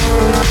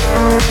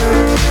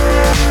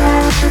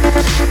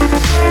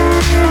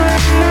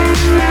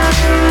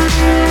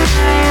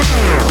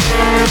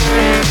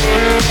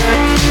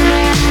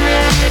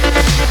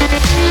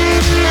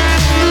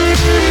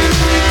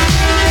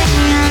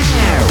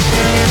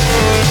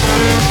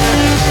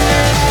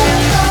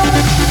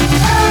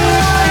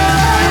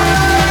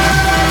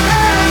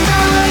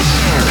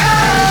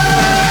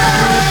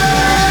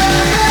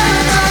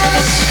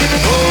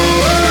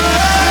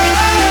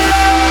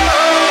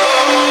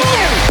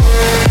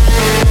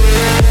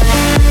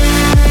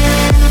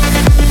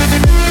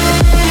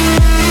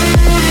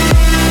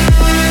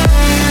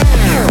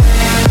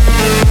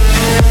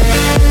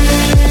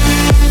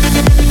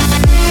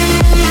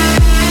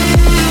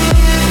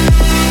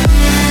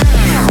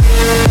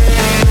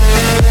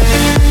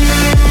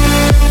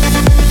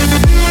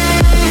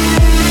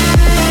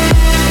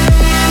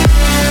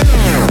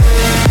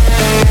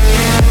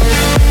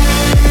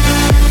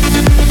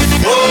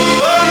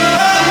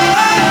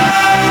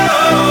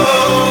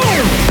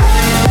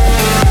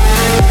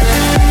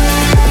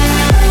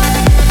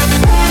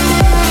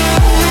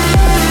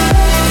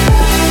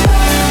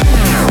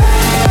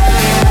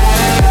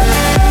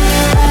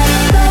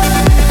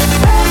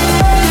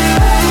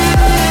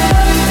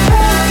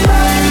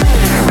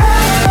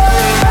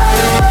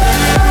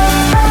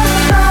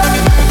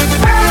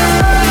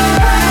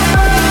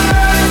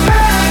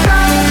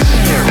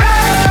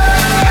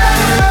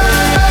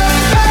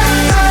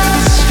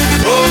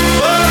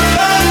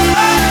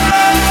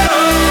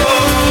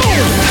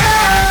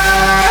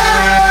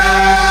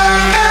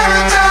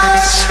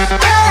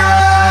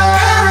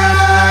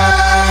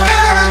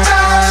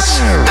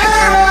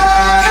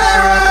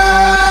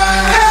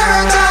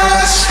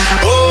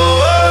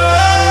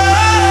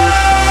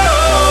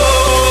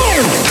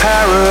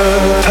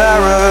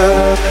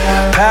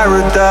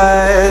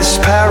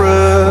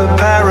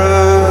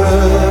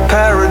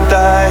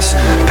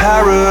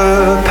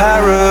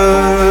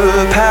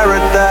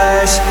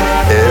 Paradise.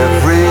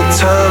 Every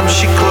time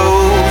she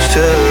closed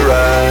her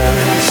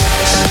eyes.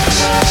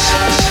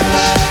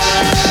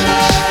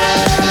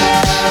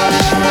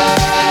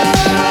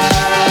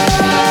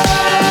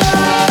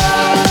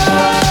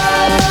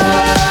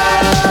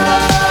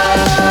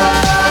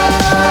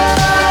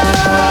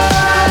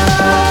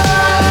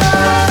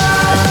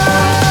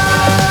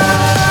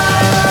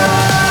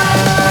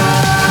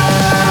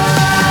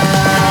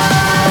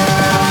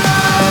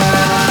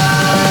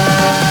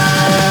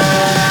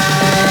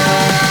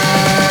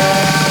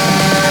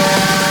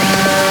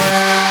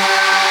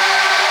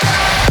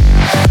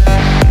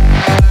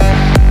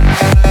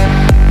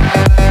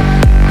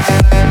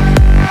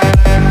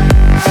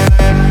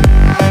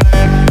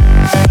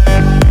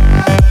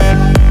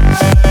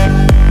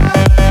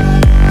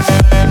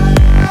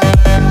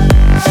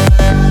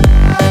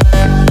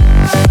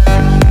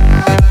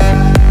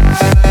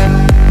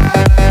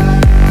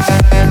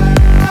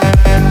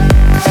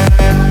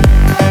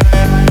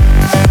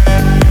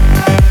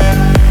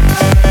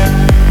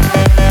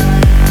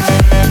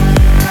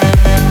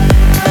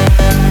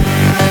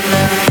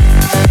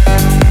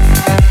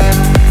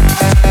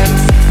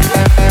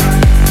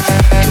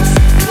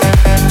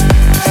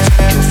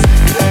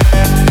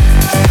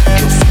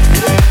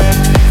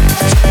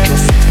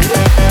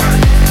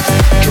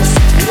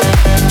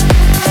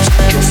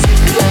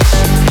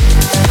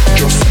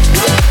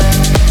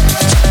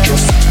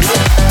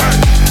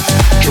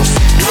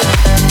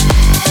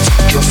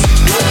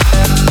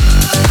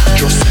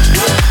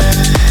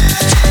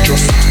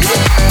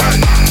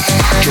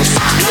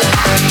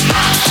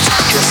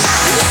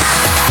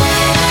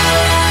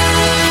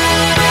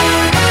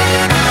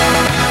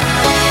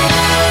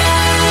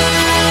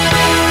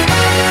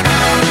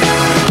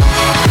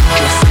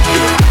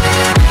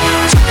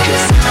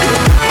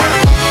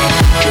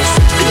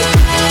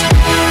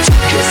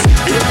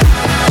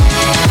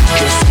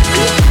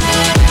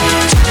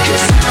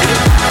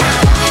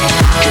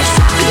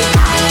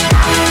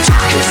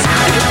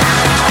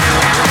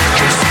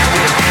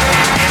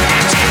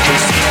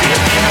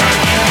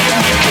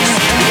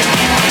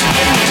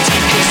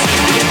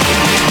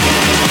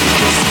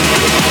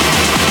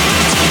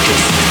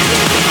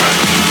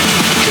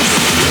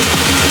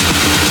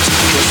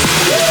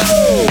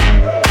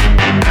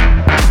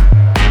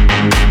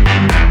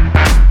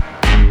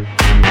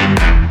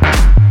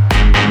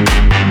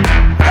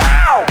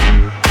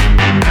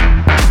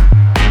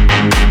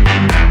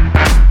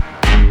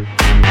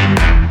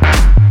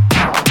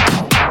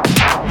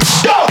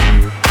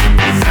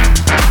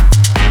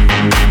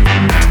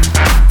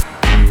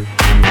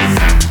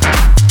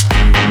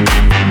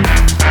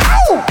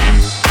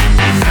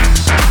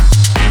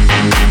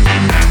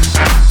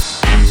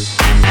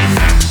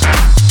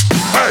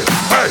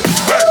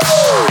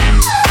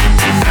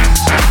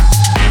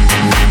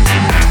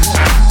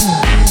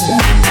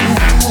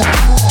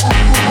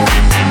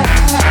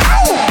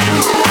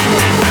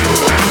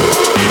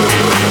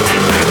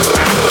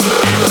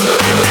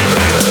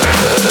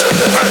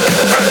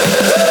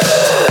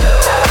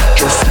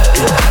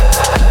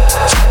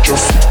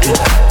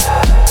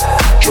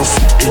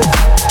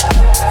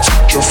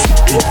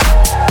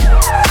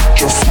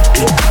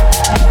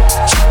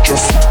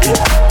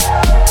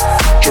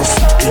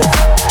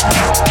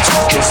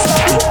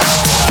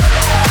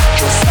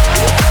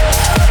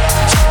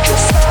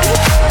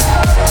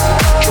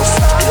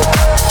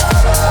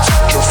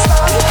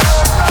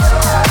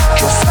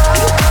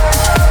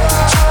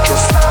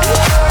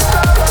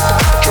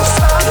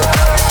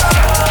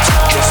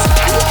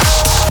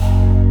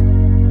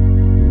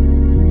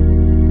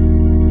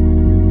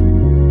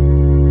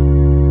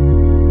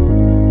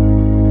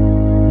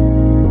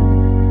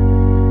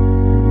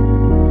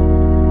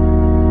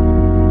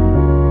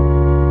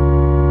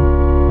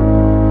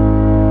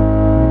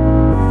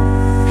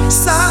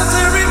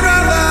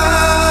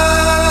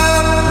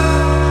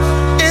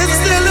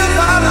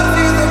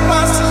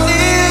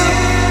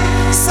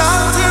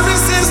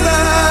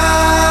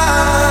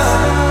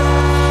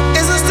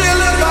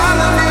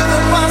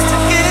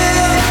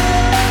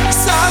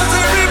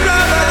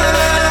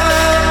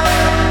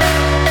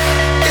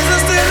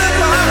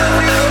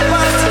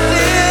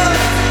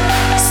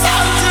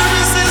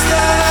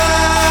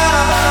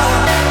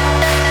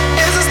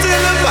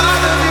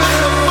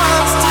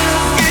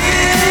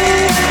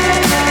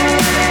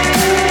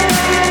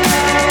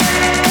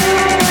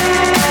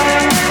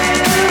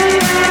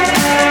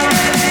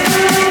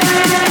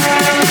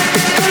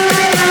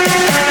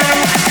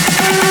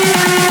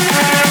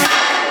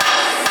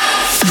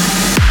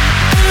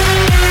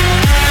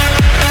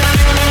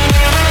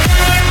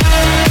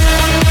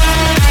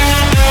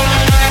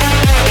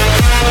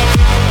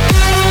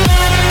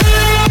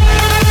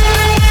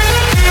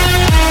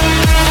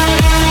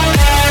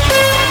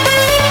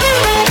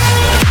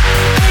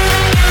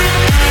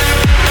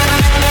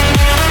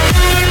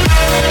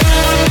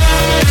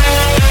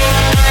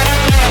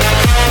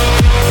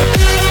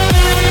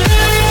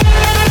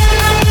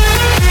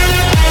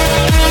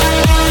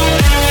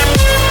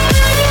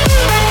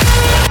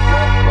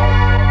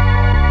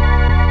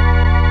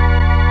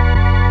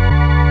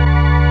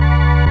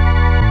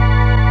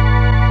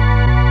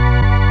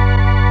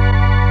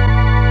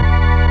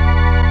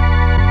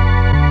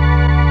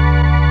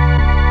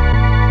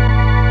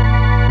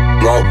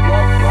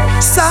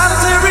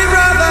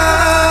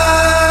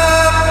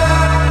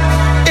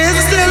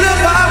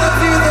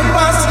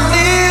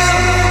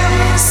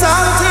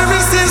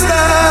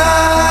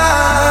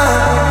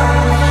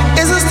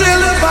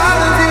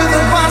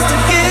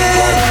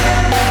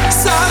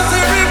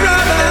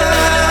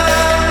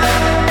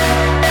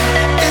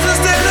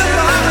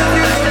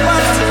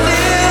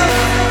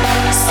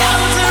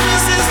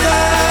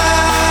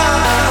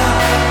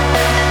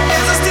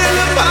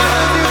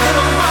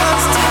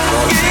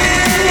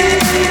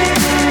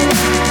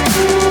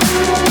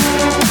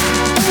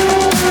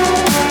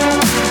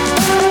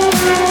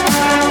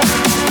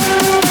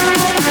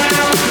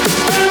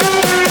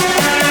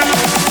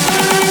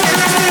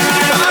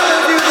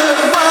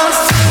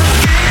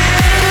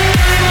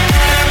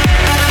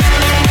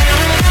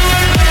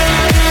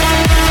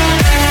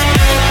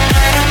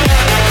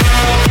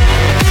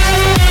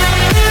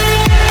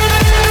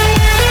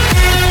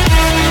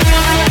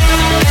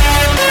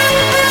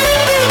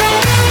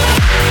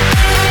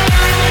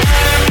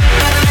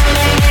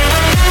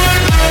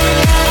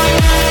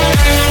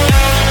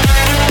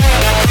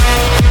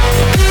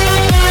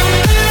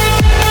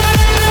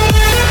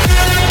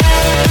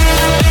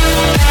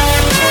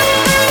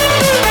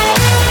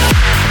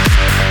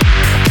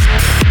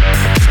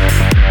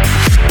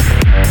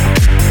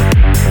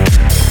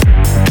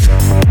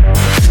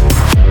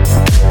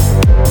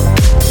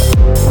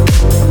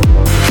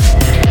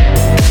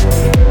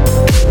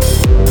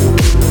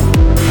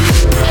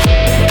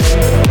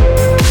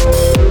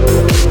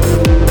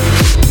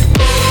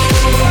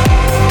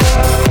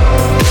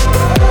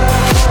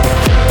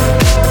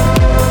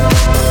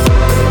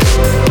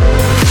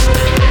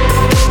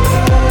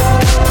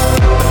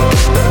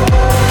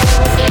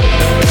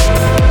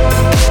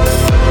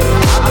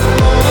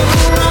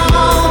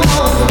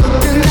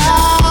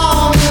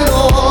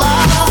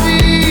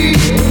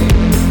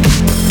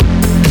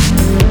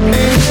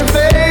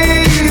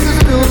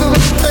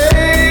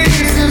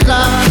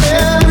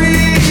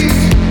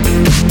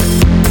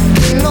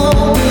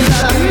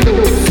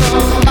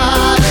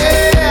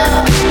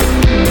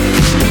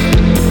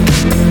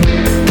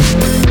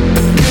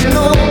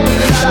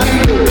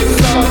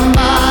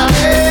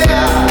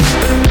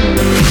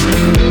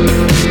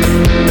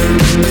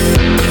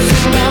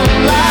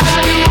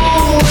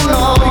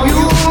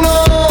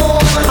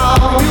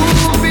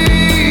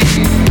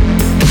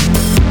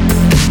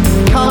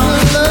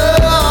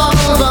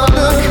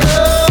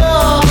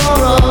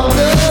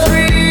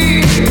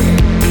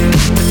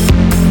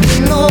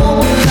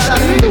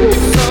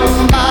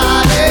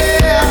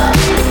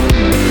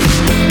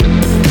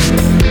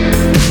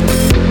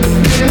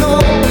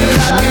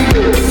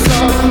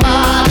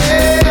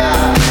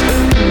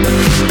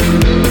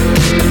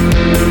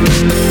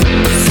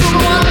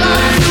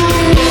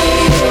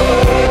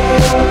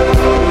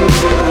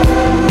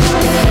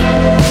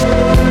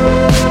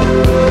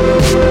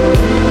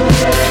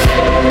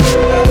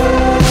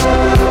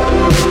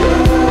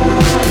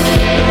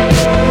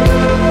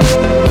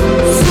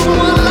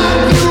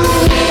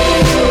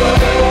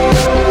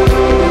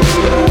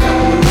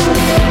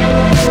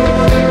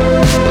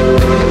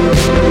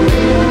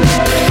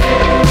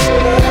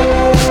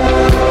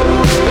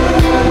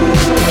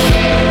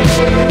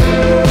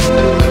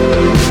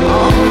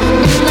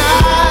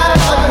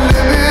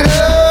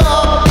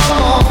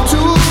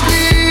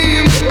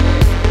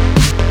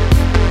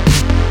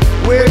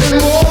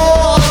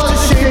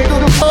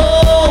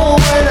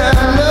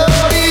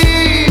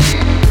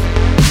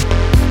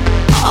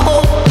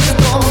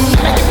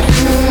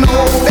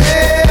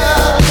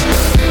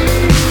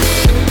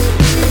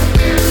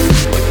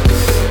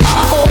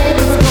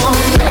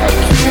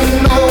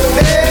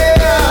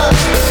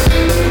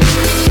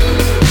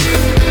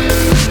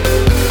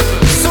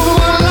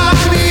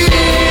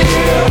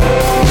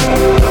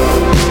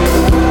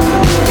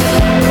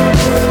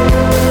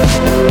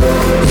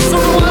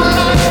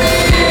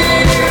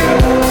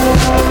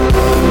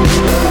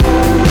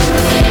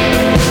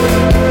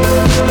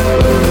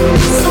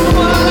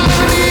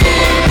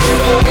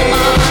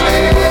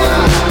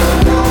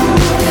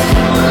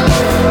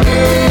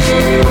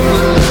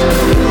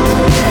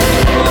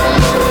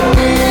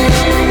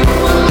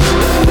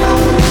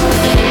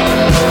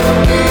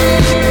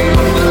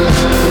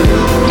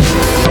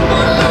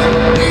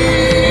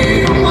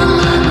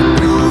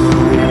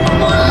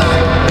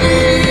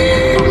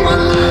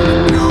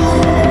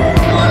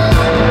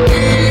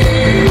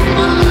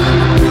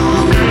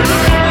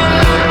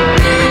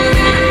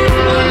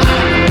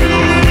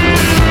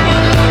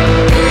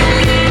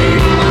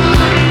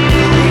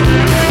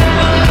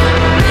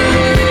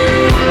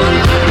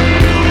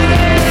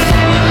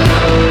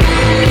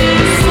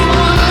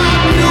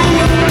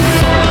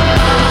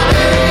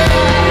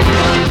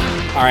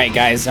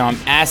 guys, so I'm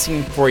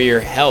asking for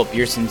your help,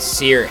 your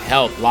sincere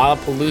help.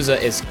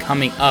 Lollapalooza is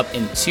coming up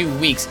in 2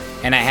 weeks,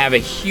 and I have a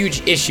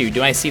huge issue.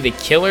 Do I see the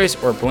Killers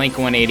or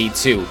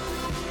Blink-182?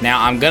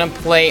 Now, I'm gonna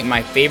play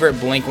my favorite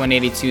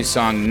Blink-182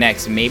 song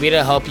next, maybe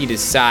to help you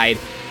decide.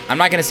 I'm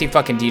not gonna see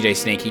fucking DJ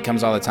Snake. He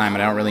comes all the time,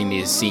 and I don't really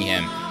need to see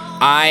him.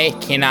 I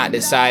cannot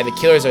decide. The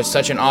Killers are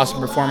such an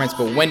awesome performance,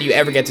 but when do you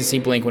ever get to see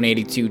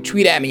Blink-182?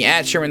 Tweet at me,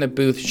 at Sherm in the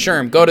Booth.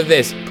 Sherm, go to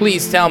this.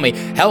 Please tell me.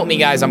 Help me,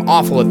 guys. I'm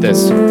awful at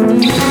this.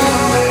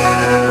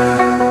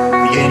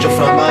 The angel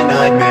from my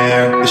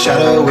nightmare, the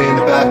shadow in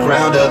the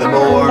background of the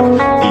morgue,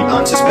 the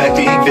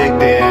unsuspecting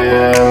victim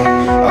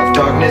of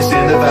darkness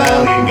in the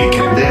valley. We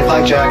can live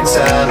like Jack and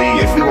Sally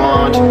if we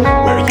want,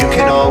 where you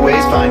can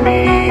always find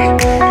me.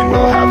 And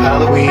we'll have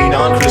Halloween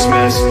on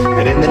Christmas,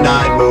 and in the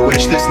night we'll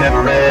wish this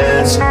never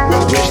ends.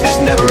 We'll wish this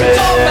never ends.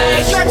 Don't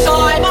waste your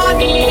time on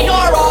me,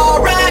 you're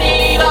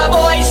already the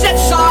voice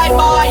inside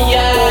my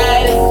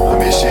head. I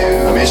miss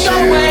you, I miss you.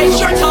 Don't waste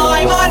your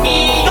time on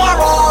me,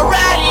 you're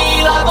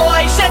already the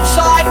voice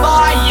inside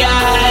my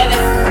head.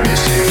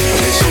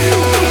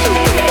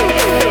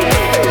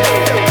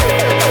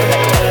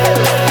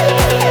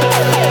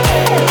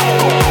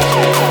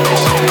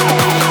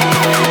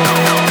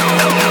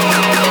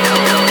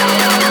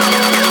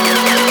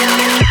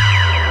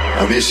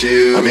 I miss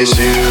you, I miss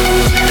you.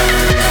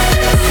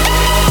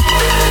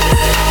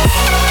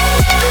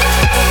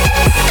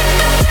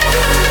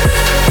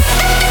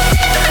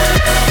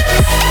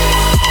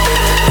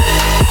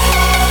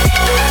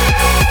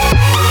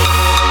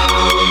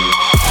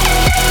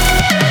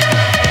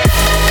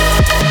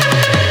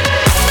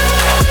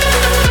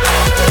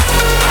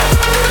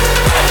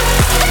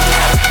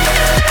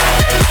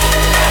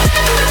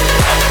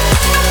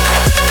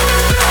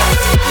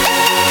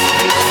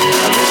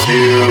 I miss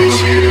you, I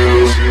miss you.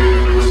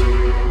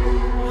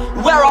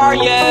 Where are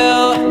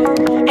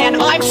you? And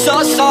I'm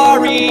so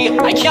sorry.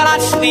 I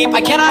cannot sleep,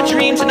 I cannot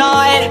dream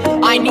tonight.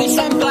 I need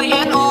somebody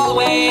and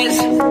always.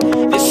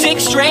 This sick,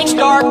 strange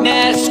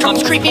darkness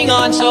comes creeping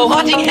on, so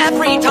haunting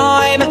every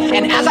time.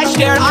 And as I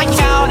stared, I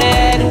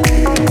counted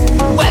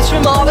webs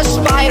from all the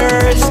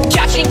spiders,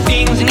 catching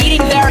things and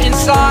eating their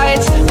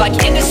insides, like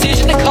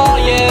indecision to call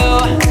you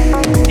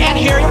and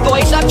hear your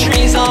voice of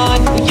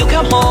treason. You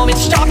come home and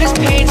stop this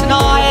pain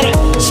tonight.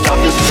 Stop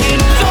this pain.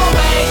 Don't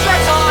waste your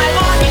time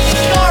on me.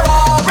 You're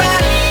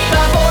already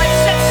the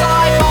voice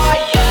inside my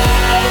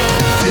head.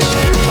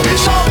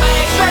 Don't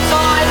waste your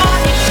time on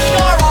me.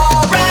 You're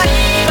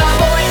already the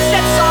voice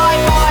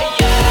inside my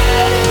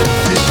head.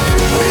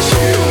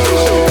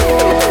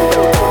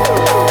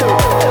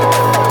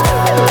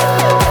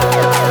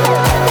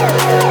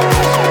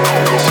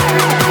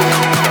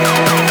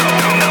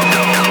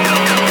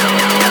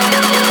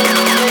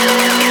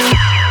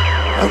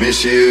 I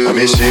miss you, I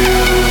miss you.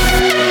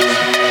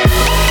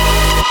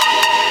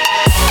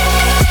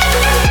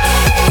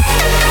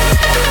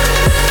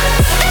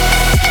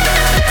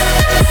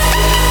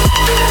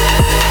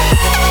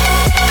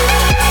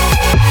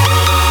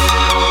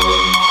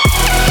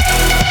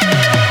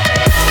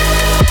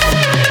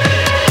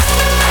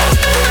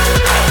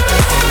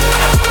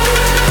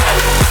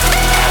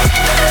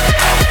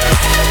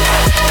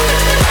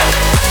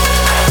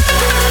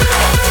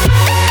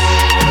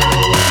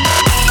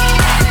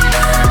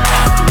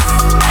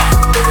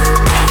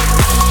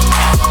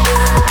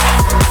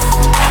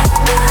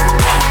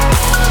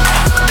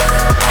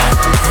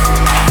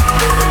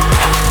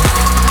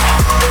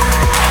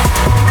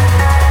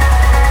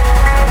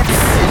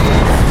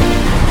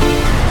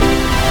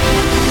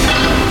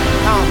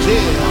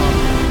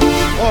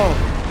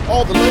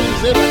 All the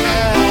ladies in the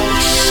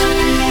house.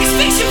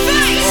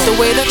 The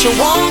way that you're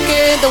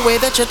walking, the way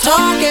that you're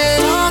talking,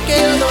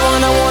 you're the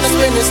one I wanna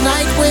spend this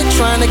night with,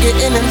 trying to get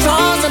in them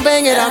drawers and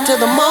bang it out till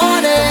the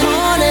morning.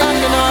 I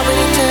can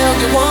already tell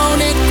you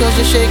want it, cause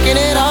you're shaking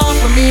it off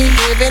for me,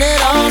 giving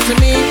it all to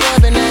me,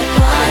 rubbing that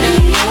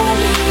body.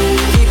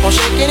 Keep on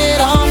shaking it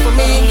off for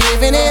me,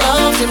 giving it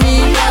all to me,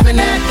 rubbing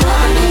that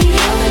body.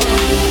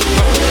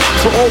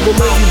 To all the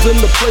ladies in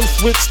the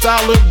place with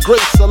style and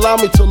grace, allow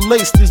me to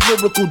lace these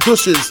lyrical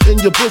douches in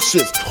your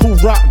bushes, who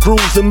rock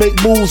grooves and make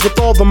moves with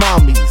all the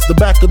mommies. The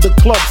back of the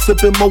club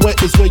sipping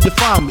Moet is where you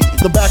find me.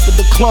 The back of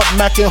the club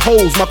macking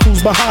holes, my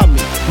crew's behind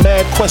me.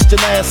 Mad question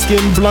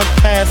asking, blunt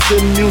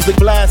passing, music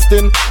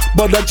blasting,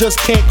 but I just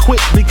can't quit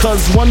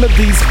because one of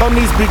these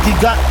honeys Biggie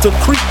got to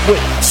creep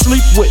with,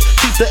 sleep with,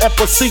 keep the ep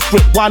a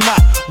secret. Why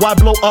not? Why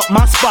blow up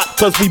my spot?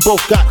 Cause we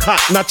both got hot.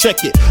 Now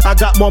check it. I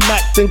got more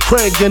Mac than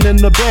Craig and in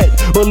the bed.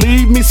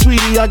 Believe me,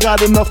 sweetie, I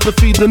got enough to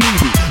feed the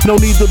needy. No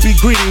need to be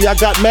greedy. I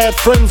got mad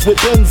friends with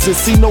Benzes.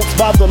 See notes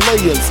by the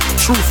layers.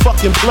 True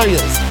fucking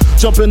players.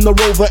 Jump in the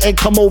Rover and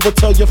come over.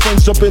 Tell your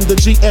friends jump in the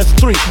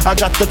GS3. I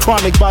got the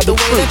Chronic by the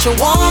way that you're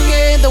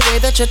walking, the way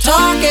that you're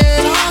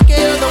talking,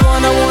 you're the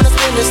one I wanna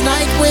spend this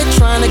night with,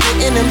 trying to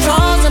get in them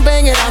drawers and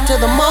bang it out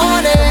till the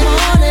morning.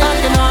 I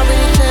can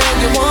already tell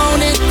you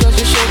want it, cause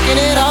you're shaking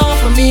it off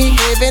for me,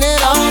 giving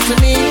it all to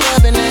me,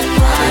 rubbing that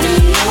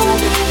body.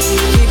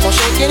 Keep on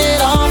shaking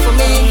it off for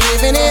me,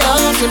 giving it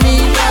all to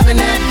me,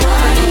 rubbing that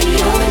body.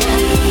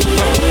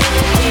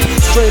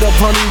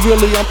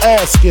 really, I'm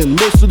asking.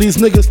 Most of these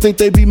niggas think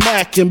they be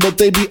macking, but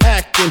they be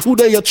acting. Who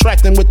they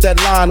attracting with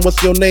that line?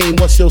 What's your name?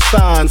 What's your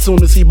sign?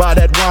 Soon as he buy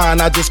that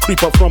wine, I just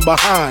creep up from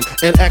behind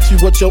and ask you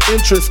what your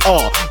interests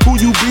are. Who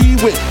you be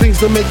with? Things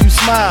that make you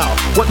smile.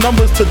 What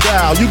numbers to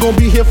dial? You gon'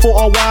 be here for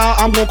a while?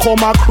 I'm gon' call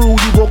my crew.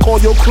 You gon' call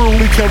your crew.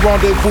 We can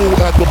rendezvous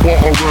at the bar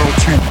around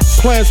 2.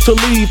 Plans to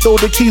leave, throw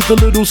the keys to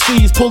Little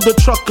C's. Pull the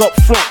truck up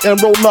front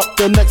and roll up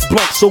the next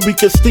blunt so we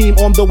can steam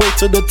on the way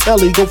to the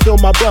telly. Go fill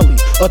my belly.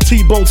 A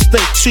T-bone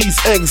steak, cheese,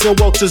 eggs, and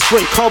Welch's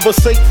grape.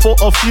 Conversate for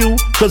a few,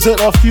 cause in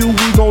a few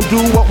we gon' do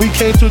what we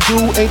came to do.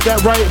 Ain't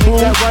that right, boo?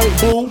 Ain't that right,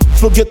 boo?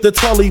 Forget the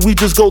telly, we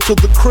just go to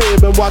the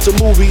crib and watch a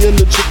movie in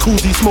the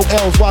jacuzzi, smoke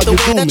L's while you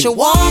do me. The way that you're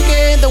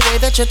walking, the way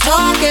that you're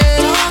talking,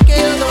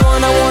 you're the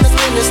one I wanna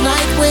spend this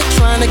night with.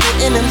 Trying to get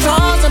in them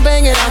drawers and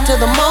bang it out till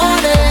the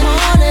morning.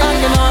 I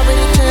can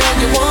already tell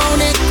you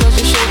want it, cause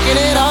you're shaking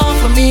it off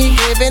for me,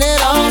 giving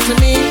it all to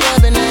me,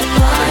 rubbing that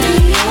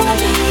body on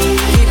me.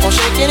 Keep on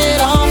shaking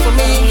it off for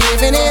me,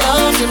 giving it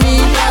all to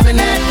me, rubbing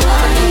that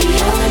body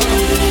on me.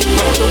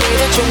 The way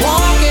that you're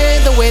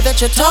walking, the way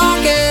that you're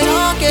talking,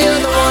 you're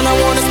the one I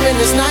wanna spend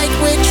this night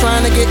with.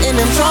 Trying to get in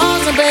them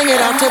drawers and bang it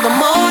out till the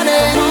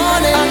morning.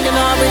 I can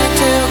already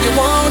tell you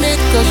want it,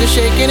 cause you're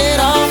shaking it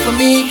off for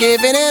me,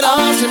 giving it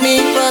all to me,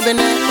 rubbing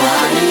that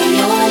body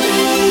on me.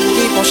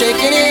 Keep on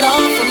shaking it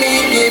off for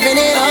me, giving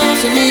it all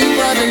to me,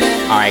 rubbing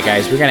that. Alright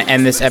guys, we're going to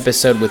end this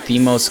episode with the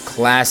most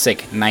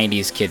classic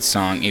 90s kids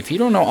song. If you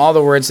don't know all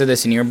the words to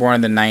this and you're born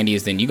in the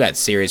 90s, then you got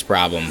serious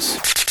problems.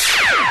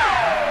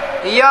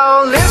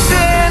 Yo,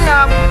 listen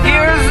up,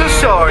 here's the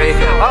story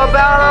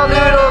about a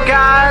little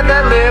guy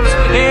that lives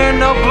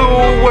in a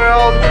blue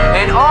world.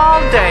 And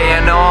all day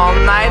and all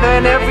night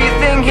and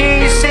everything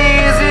he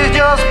sees is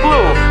just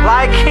blue.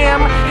 Like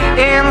him,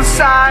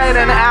 inside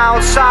and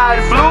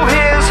outside. Blue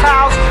his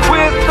house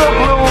with a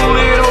blue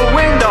little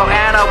window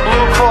and a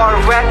blue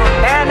Corvette.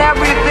 And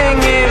everything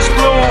is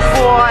blue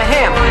for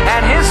him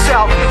and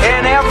himself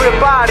and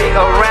everybody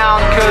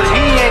around. Cause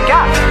he ain't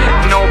got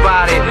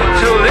nobody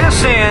to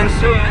listen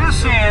to.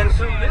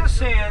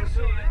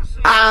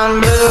 I'm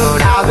blue,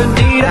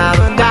 da-ba-dee,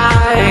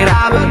 da-ba-die,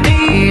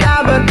 da-ba-dee,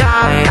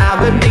 da-ba-die,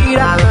 da-ba-dee,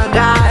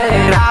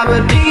 da-ba-die,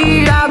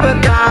 da-ba-dee,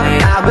 da-ba-die,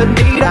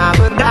 da-ba-dee,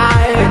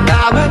 da-ba-die,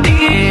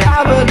 da-ba-dee,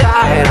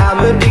 da-ba-die,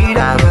 da-ba-dee,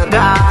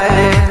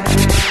 da-ba-die.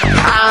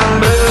 I'm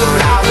blue,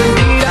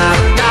 da-ba-dee,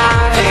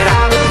 da-ba-die,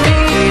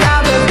 da-ba-dee,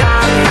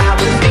 da-ba-die,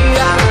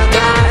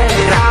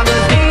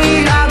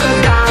 da-ba-dee,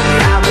 da-ba-die, da-ba-dee, da-ba-die, da-ba-dee,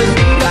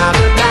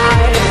 da-ba-die,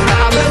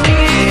 da-ba-dee,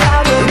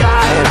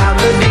 da-ba-die,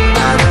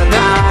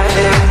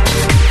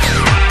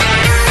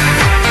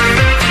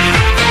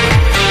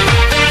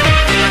 da-ba-dee,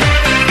 da-ba-die.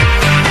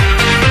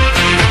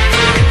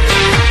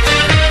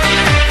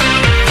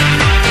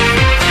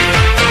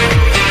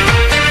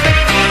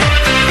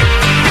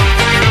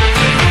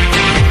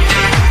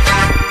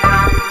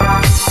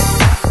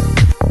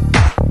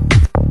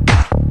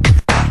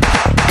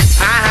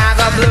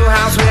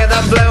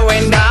 Blue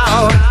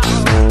window.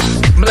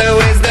 Blue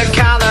is the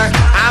color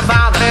of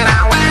all that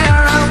I wear.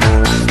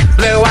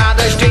 Blue are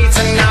the streets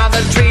and all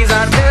the trees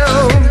are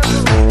blue.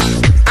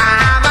 I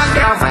have a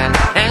girlfriend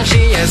and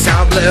she is so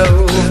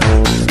blue.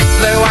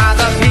 Blue are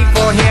the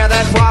people here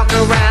that walk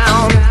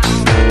around.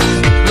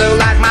 Blue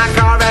like my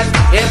Corvette,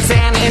 it's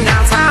in and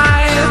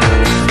outside.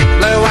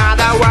 Blue are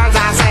the words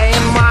I say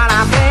and what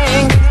I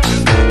think.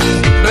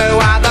 Blue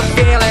are the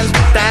feelings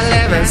that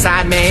live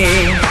inside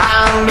me.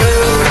 I'm blue.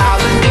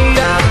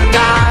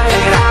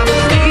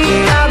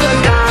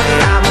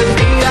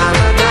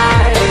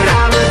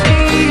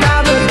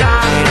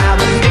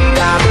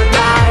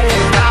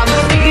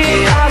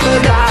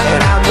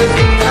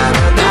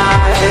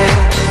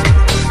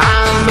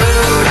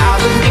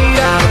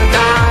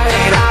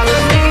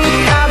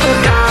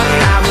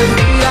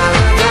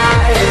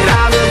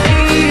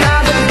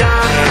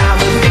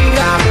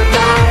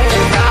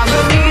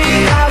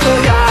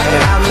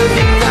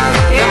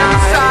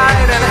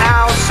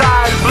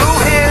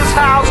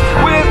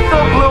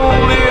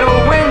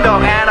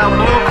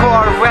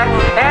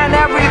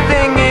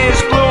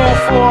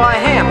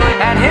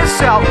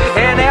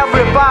 And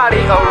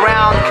everybody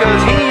around,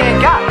 cause he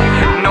ain't got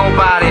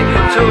nobody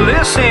to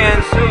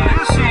listen to.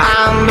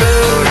 I'm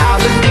blue,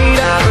 da-ba-dee,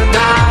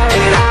 da-ba-die,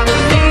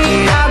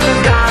 da-ba-dee,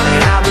 da-ba-die,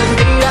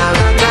 da-ba-dee, da-ba-die, da-ba-dee, da-ba-die, da-ba-dee,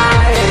 da-ba-die,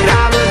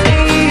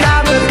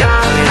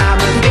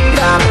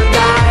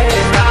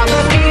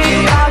 da-ba-dee,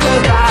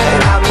 da-ba-die,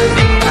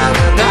 da-ba-dee,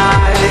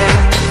 da-ba-die.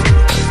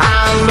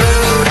 I'm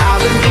blue,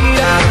 da-ba-dee,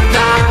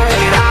 da-ba-die,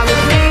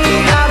 da-ba-dee,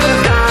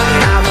 da-ba-die,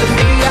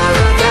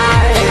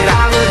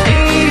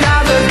 da-ba-dee,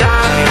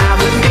 da-ba-die,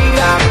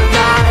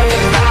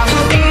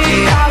 da-ba-dee,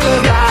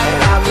 da-ba-die.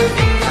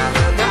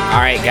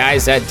 Alright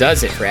guys, that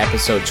does it for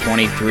episode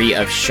 23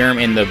 of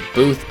Sherm in the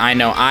Booth. I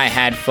know I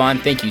had fun.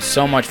 Thank you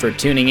so much for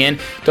tuning in.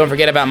 Don't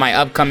forget about my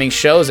upcoming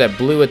shows at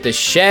Blue at the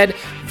Shed,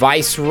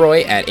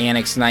 Viceroy at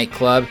Annex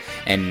Nightclub,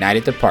 and Night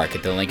at the Park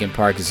at the Lincoln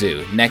Park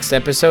Zoo. Next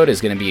episode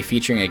is going to be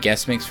featuring a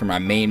guest mix from my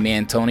main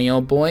man, Tony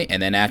Old Boy,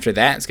 and then after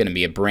that, it's going to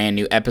be a brand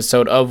new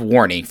episode of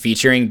Warning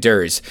featuring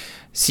Durs.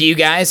 See you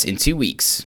guys in 2 weeks.